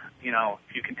hurts,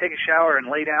 if you can take a shower and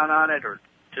lay down on it or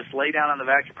just lay down on the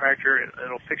VacuPractor,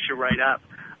 it'll fix you right up.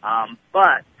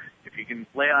 But if you can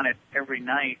lay on it every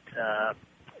night,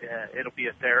 it'll be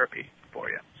a therapy for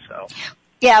you. So,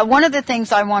 Yeah, one of the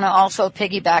things I want to also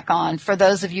piggyback on for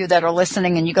those of you that are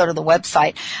listening and you go to the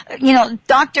website,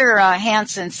 Dr.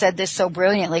 Hansen said this so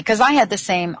brilliantly because I had the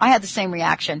same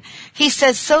reaction. He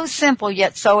says so simple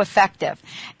yet so effective.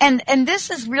 And this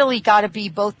has really got to be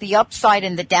both the upside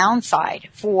and the downside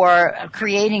for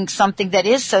creating something that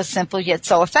is so simple yet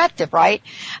so effective, right?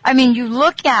 I mean, you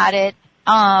look at it,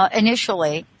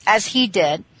 initially, as he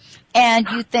did, and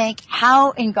you think,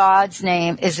 how in God's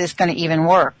name is this going to even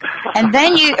work? And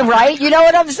then you know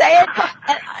what I'm saying?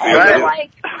 And you're like,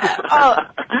 oh,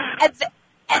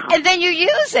 and then you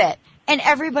use it, and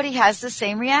everybody has the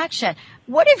same reaction.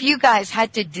 What have you guys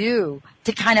had to do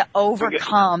to kind of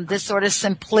overcome this sort of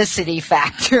simplicity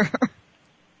factor?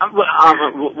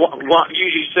 Well,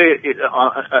 you say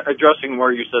addressing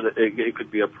where you said it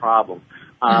could be a problem.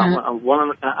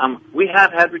 We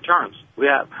have had returns. We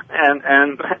have, and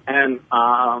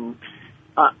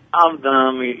of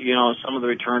them, some of the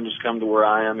returns just come to where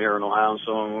I am here in Ohio.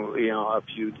 So, a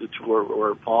few to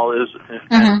where Paul is,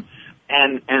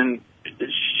 and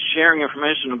sharing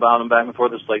information about them back and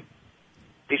forth. It's like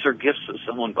these are gifts that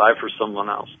someone buy for someone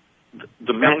else.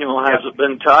 The manual hasn't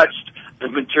been touched. The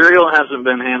material hasn't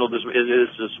been handled. It is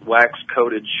this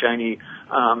wax-coated, shiny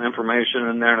information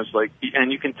in there, and it's like,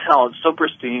 and you can tell it's so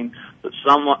pristine that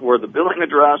where the billing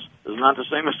address is not the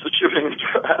same as the shipping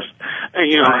address,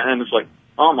 and it's like,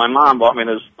 oh, my mom bought me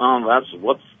this. Oh,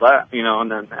 what's that?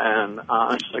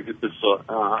 It's like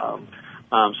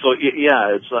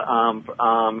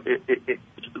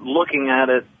it's looking at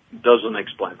it doesn't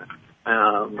explain it.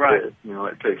 Right.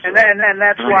 It takes and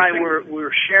that's why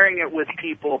we're sharing it with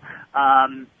people.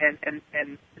 And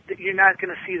you're not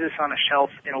going to see this on a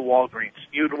shelf in a Walgreens.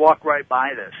 You'd walk right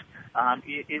by this.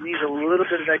 It needs a little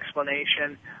bit of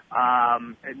explanation.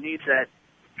 It needs that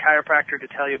chiropractor to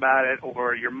tell you about it,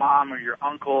 or your mom or your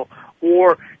uncle,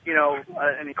 or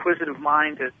an inquisitive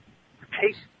mind to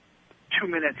take 2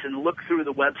 minutes and look through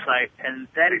the website, and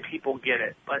then people get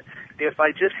it. But if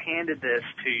I just handed this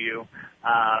to you,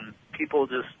 people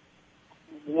just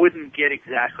wouldn't get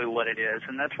exactly what it is.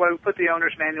 And that's why we put the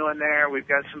owner's manual in there. We've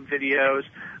got some videos.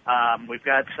 We've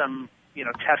got some,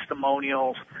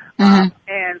 testimonials. And,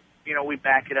 we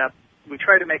back it up. We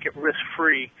try to make it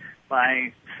risk-free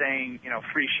by saying,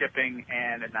 free shipping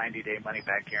and a 90-day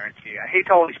money-back guarantee. I hate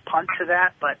to always punt to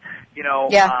that, but,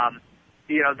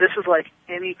 this is like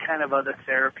any kind of other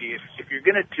therapy. If you're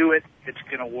going to do it, it's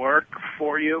going to work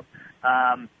for you.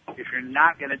 If you're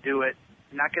not going to do it,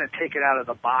 not going to take it out of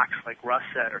the box like Russ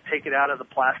said, or take it out of the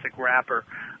plastic wrapper,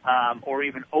 or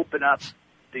even open up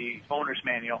the owner's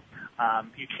manual,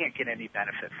 you can't get any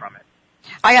benefit from it.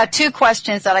 I got 2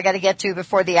 questions that I got to get to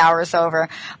before the hour is over.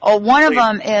 One of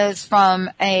them is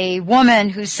from a woman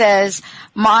who says,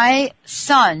 my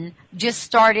son just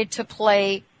started to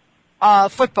play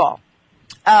football,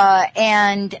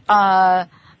 and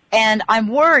I'm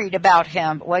worried about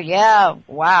him. Well, yeah,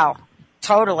 wow.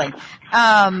 Totally.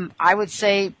 I would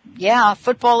say, yeah,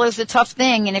 football is a tough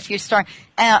thing. And if you start,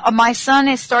 my son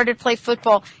has started to play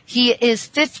football. He is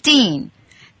 15.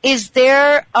 Is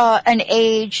there an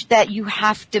age that you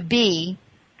have to be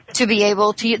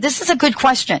able to? This is a good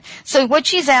question. So what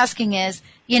she's asking is,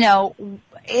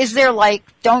 is there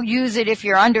don't use it if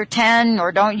you're under 10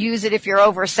 or don't use it if you're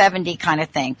over 70 kind of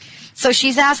thing? So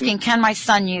she's asking, can my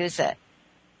son use it?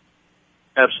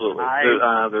 Absolutely.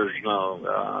 There's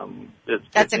no.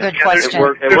 That's a good question.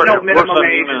 There's no minimum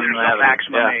age and there's no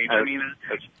maximum age.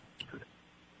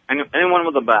 I mean, anyone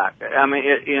with a back. I mean,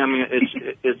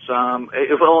 it sort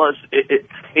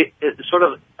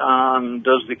of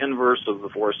does the inverse of the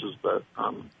forces that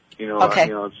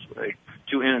it's like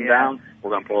 2 in and down. We're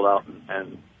going to pull it out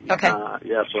and okay.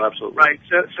 So absolutely. Right.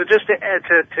 So just to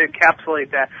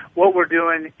encapsulate that, what we're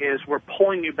doing is we're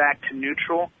pulling you back to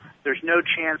neutral. There's no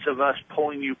chance of us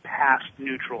pulling you past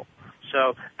neutral.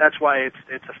 So that's why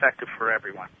it's effective for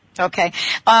everyone. Okay.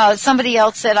 Somebody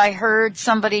else said, I heard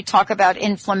somebody talk about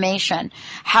inflammation.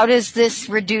 How does this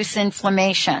reduce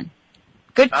inflammation?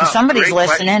 Good, because somebody's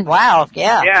listening. Question. Wow.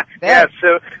 Yeah. Yeah.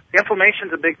 So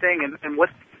inflammation's a big thing, and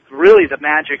what's really the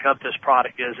magic of this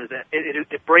product is that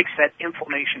it breaks that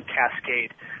inflammation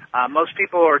cascade. Most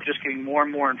people are just getting more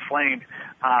and more inflamed.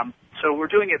 So we're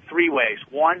doing it 3 ways.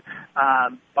 One,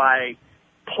 by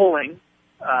pulling,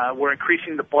 we're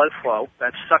increasing the blood flow.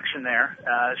 That suction there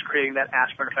is creating that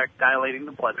aspirin effect, dilating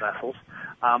the blood vessels.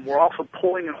 We're also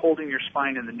pulling and holding your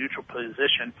spine in the neutral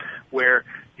position where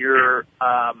you're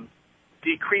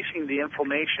decreasing the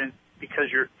inflammation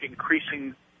because you're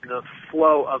increasing the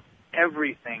flow of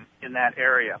everything in that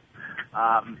area.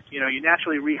 You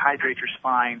naturally rehydrate your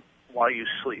spine while you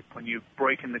sleep. When you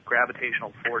break in the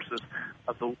gravitational forces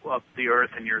of the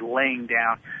earth and you're laying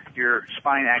down, your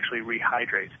spine actually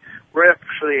rehydrates. We're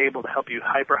actually able to help you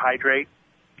hyperhydrate,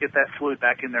 get that fluid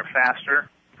back in there faster,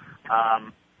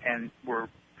 and we're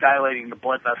dilating the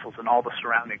blood vessels and all the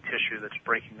surrounding tissue that's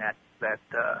breaking that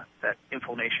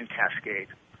inflammation cascade.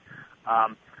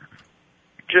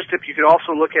 Just if you could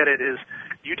also look at it as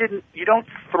you don't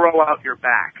throw out your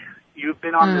back. You've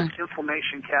been on this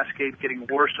inflammation cascade getting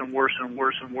worse and worse and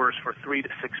worse and worse for 3 to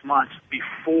 6 months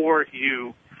before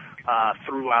you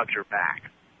threw out your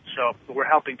back. So we're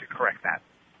helping to correct that.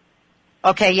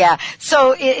 Okay, yeah.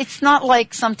 So it's not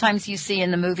like sometimes you see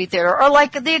in the movie theater, or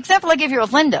like the example I give you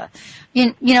of Linda.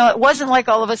 You know, it wasn't like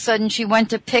all of a sudden she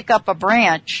went to pick up a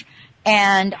branch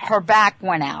and her back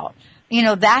went out. You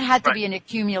know, that had to be an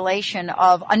accumulation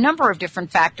of a number of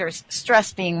different factors,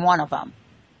 stress being one of them.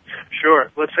 Sure.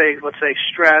 Let's say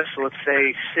stress. Let's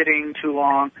say sitting too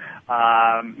long.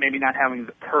 Maybe not having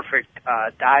the perfect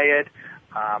diet.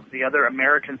 The other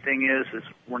American thing is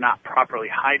we're not properly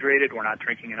hydrated. We're not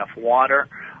drinking enough water.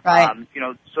 Right.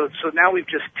 So now we've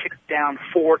just ticked down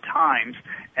 4 times,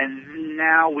 and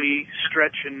now we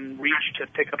stretch and reach to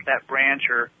pick up that branch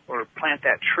or plant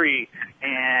that tree,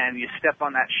 and you step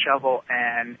on that shovel,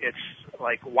 and it's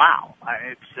like, wow,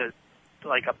 it's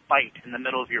like a bite in the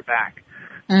middle of your back.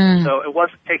 So it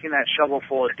wasn't taking that shovel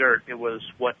full of dirt. It was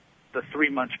what the 3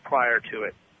 months prior to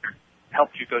it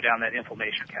helped you go down that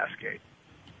inflammation cascade.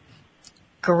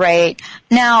 Great.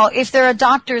 Now, if there are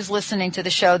doctors listening to the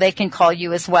show, they can call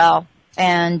you as well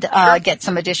and get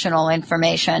some additional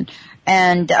information.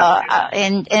 And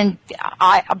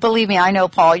I believe me, I know,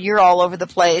 Paul, you're all over the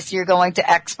place. You're going to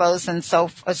expos and so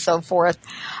forth.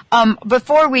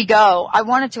 Before we go, I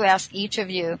wanted to ask each of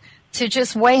you to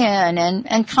just weigh in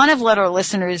and kind of let our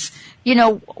listeners, you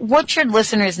know, what should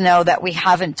listeners know that we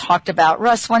haven't talked about?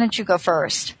 Russ, why don't you go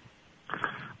first?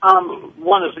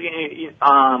 One is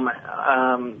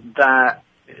that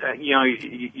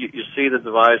you see the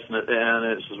device and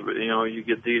it's you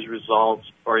get these results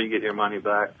or you get your money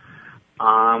back.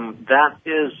 That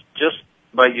is just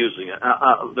by using it.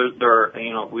 There are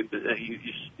you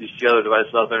see other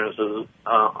devices out there and it says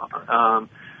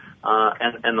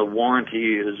and the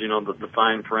warranty is the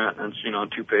fine print and it's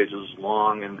 2 pages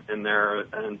long and in there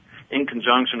and in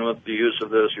conjunction with the use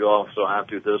of this you also have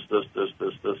to this.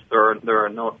 There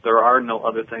are no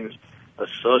other things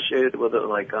associated with it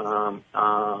like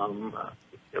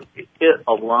it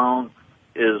alone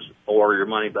is or your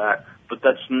money back, but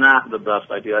that's not the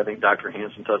best idea. I think Dr.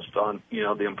 Hansen touched on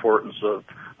the importance of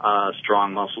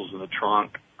strong muscles in the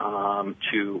trunk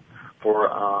for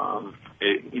a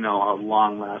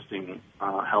long-lasting,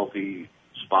 healthy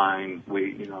spine.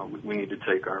 We need to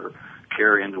take our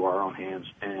care into our own hands,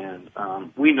 and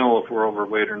we know if we're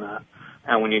overweight or not,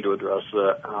 and we need to address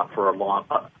that for a long,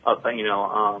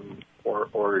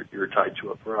 or you're tied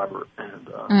to it forever, and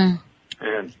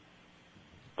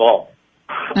fall.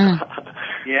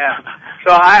 Yeah.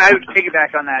 So I would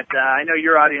piggyback on that. I know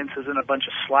your audience isn't a bunch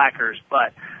of slackers,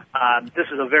 but this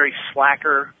is a very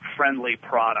slacker-friendly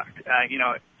product.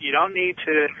 You don't need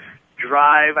to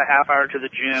drive a half hour to the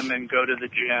gym and go to the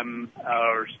gym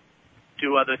or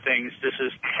do other things. This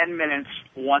is 10 minutes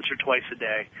once or twice a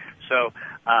day. So,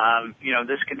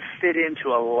 this can fit into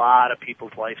a lot of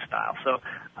people's lifestyle. So,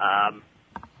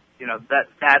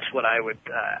 that's what I would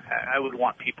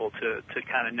want people to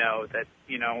kind of know that,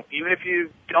 even if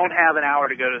you don't have an hour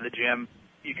to go to the gym,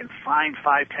 you can find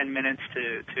 5-10 minutes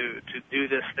to do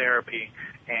this therapy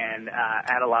and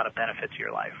add a lot of benefit to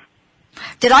your life.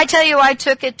 Did I tell you I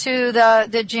took it to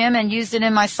the gym and used it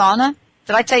in my sauna?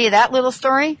 Did I tell you that little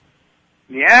story?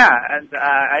 Yeah, and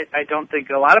I don't think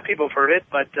a lot of people have heard it,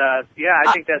 but I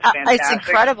think that's fantastic. It's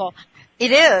incredible.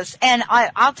 It is, and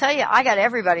I'll tell you, I got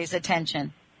everybody's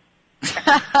attention. But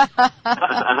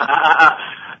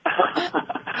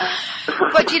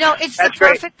it's the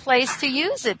perfect place to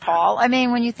use it, Paul. I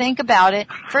mean, when you think about it,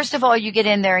 first of all, you get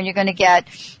in there and you're going to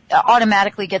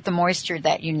automatically get the moisture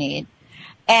that you need.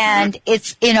 And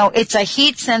it's a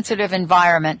heat sensitive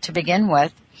environment to begin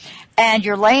with. And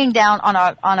you're laying down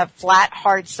on a flat,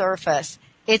 hard surface.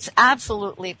 It's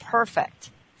absolutely perfect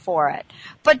for it.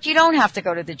 But you don't have to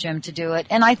go to the gym to do it.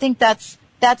 And I think that's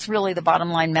really the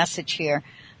bottom line message here.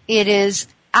 It is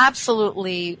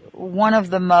absolutely one of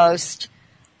the most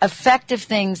effective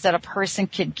things that a person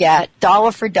could get,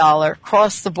 dollar for dollar,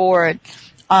 across the board.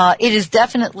 It has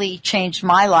definitely changed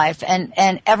my life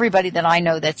and everybody that I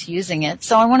know that's using it.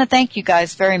 So I want to thank you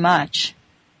guys very much.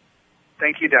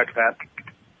 Thank you, Dr. Pat.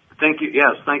 Thank you.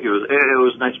 Yes, thank you. It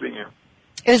was nice being here.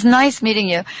 It was nice meeting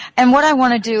you. And what I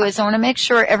want to do is I want to make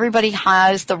sure everybody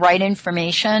has the right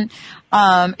information.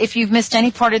 If you've missed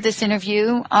any part of this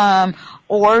interview,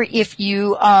 or if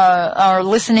you are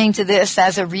listening to this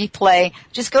as a replay,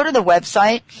 just go to the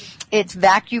website. It's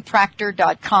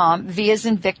VacuPractor.com, V as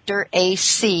in Victor,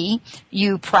 A-C,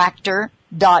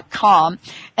 upractor.com.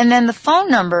 And then the phone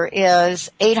number is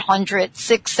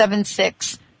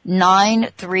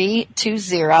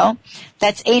 800-676-9320.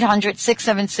 That's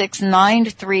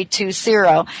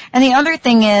 800-676-9320. And the other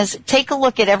thing is, take a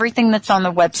look at everything that's on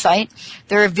the website.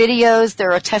 There are videos,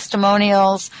 there are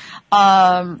testimonials, there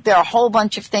are a whole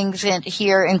bunch of things in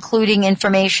here, including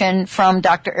information from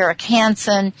Dr. Eric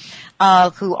Hansen,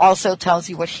 who also tells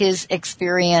you what his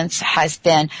experience has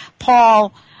been.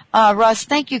 Paul, Russ,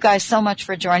 thank you guys so much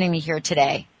for joining me here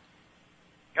today.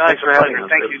 Thanks for having us.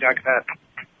 Thank you, Dr. Pat.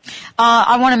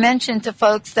 I want to mention to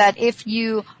folks that if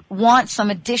you want some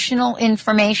additional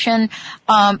information,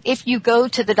 if you go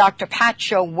to the Dr. Pat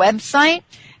Show website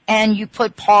and you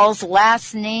put Paul's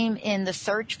last name in the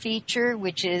search feature,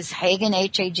 which is Hagen,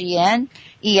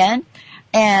 H-A-G-N-E-N,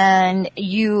 and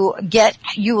you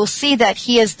will see that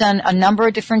he has done a number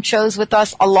of different shows with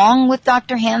us along with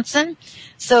Dr. Hansen.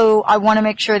 So I want to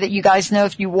make sure that you guys know,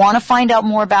 if you want to find out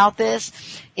more about this,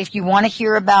 if you want to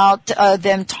hear about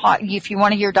them talk, if you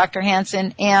want to hear Dr.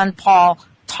 Hansen and Paul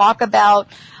talk about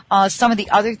some of the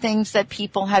other things that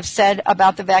people have said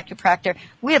about the VacuPractor,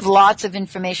 we have lots of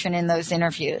information in those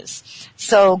interviews.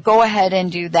 So go ahead and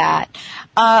do that.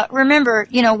 Remember,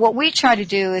 what we try to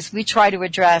do is we try to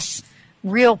address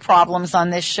real problems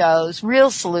on this show, real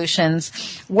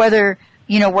solutions, whether,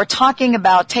 we're talking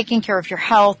about taking care of your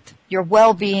health, your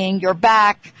well-being, your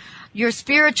back, your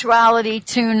spirituality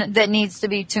that needs to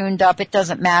be tuned up, it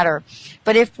doesn't matter.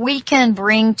 But if we can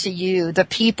bring to you the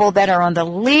people that are on the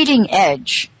leading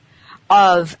edge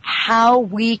of how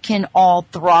we can all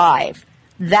thrive,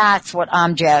 that's what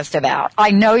I'm jazzed about.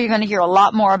 I know you're going to hear a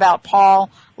lot more about Paul,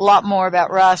 a lot more about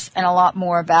Russ, and a lot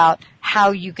more about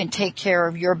how you can take care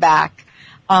of your back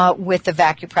with the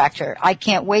VacuPractor. I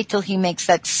can't wait till he makes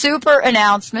that super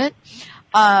announcement.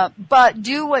 But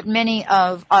do what many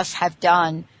of us have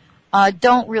done.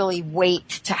 Don't really wait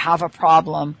to have a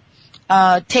problem.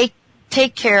 Take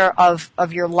care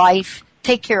of your life.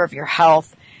 Take care of your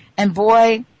health. And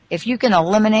boy, if you can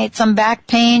eliminate some back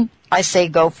pain, I say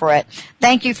go for it.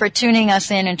 Thank you for tuning us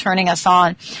in and turning us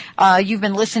on. You've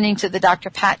been listening to the Dr.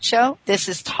 Pat Show. This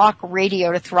is Talk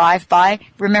Radio to Thrive By.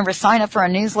 Remember, sign up for our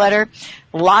newsletter.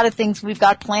 A lot of things we've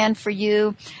got planned for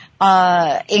you,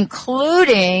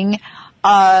 including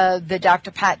the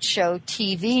Dr. Pat Show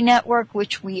TV network,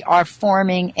 which we are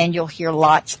forming, and you'll hear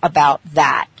lots about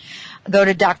that. Go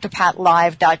to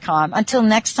drpatlive.com. Until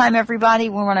next time, everybody,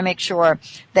 we want to make sure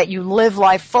that you live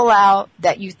life full out,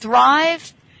 that you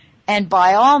thrive, and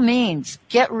by all means,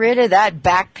 get rid of that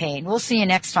back pain. We'll see you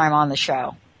next time on the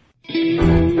show.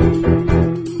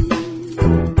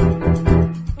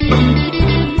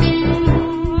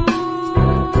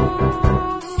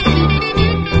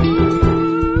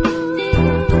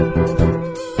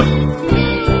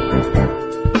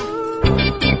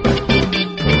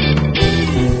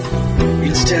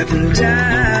 Stepping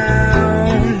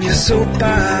down, your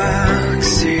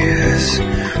soapbox is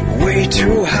way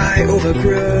too high,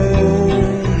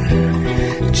 overgrown,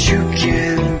 that you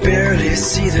can barely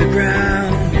see the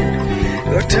ground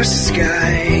or touch the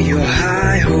sky. Your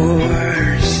high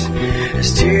horse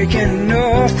has taken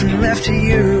off and left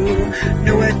you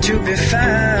nowhere to be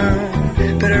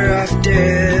found. Better off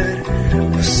dead,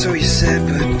 or so you said,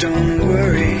 but don't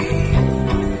worry,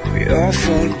 we all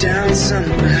fall down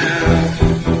somehow.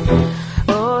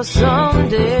 Oh,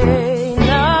 someday,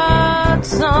 not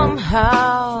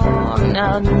somehow,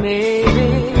 not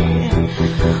maybe,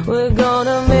 we're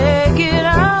gonna make it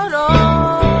out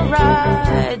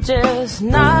alright, just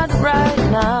not right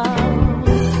now.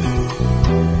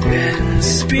 And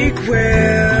speak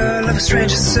well of a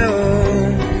stranger's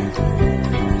soul,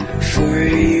 for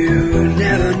you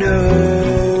never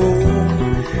know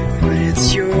when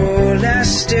it's your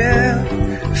last step,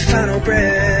 final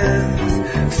breath,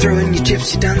 throwing your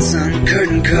gypsy dance on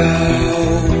curtain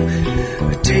call.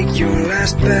 Take your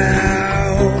last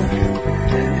bow,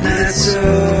 and that's all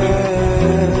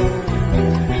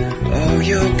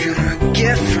you're gonna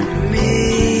get from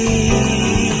me.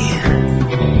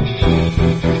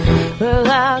 Well,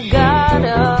 I got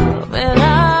up and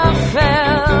I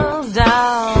fell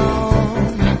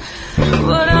down,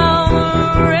 but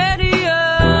I'm ready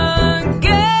again.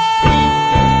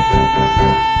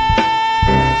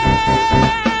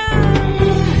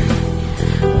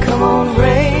 Come on,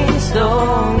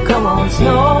 rainstorm, come on,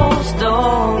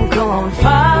 snowstorm.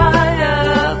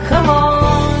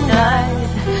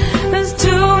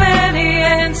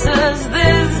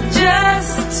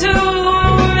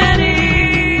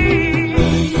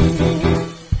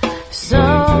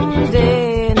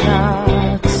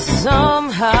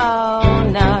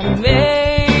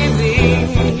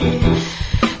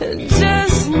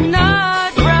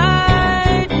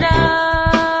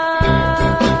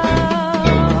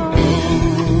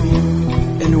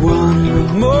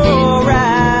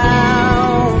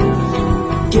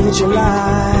 Give it your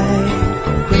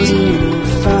life, raising you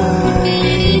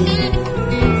fight.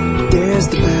 There's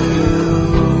the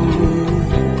bell.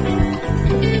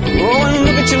 Oh, and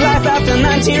look at your life after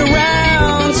 19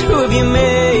 rounds. Who have you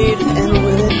made, and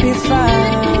will it be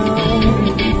fine?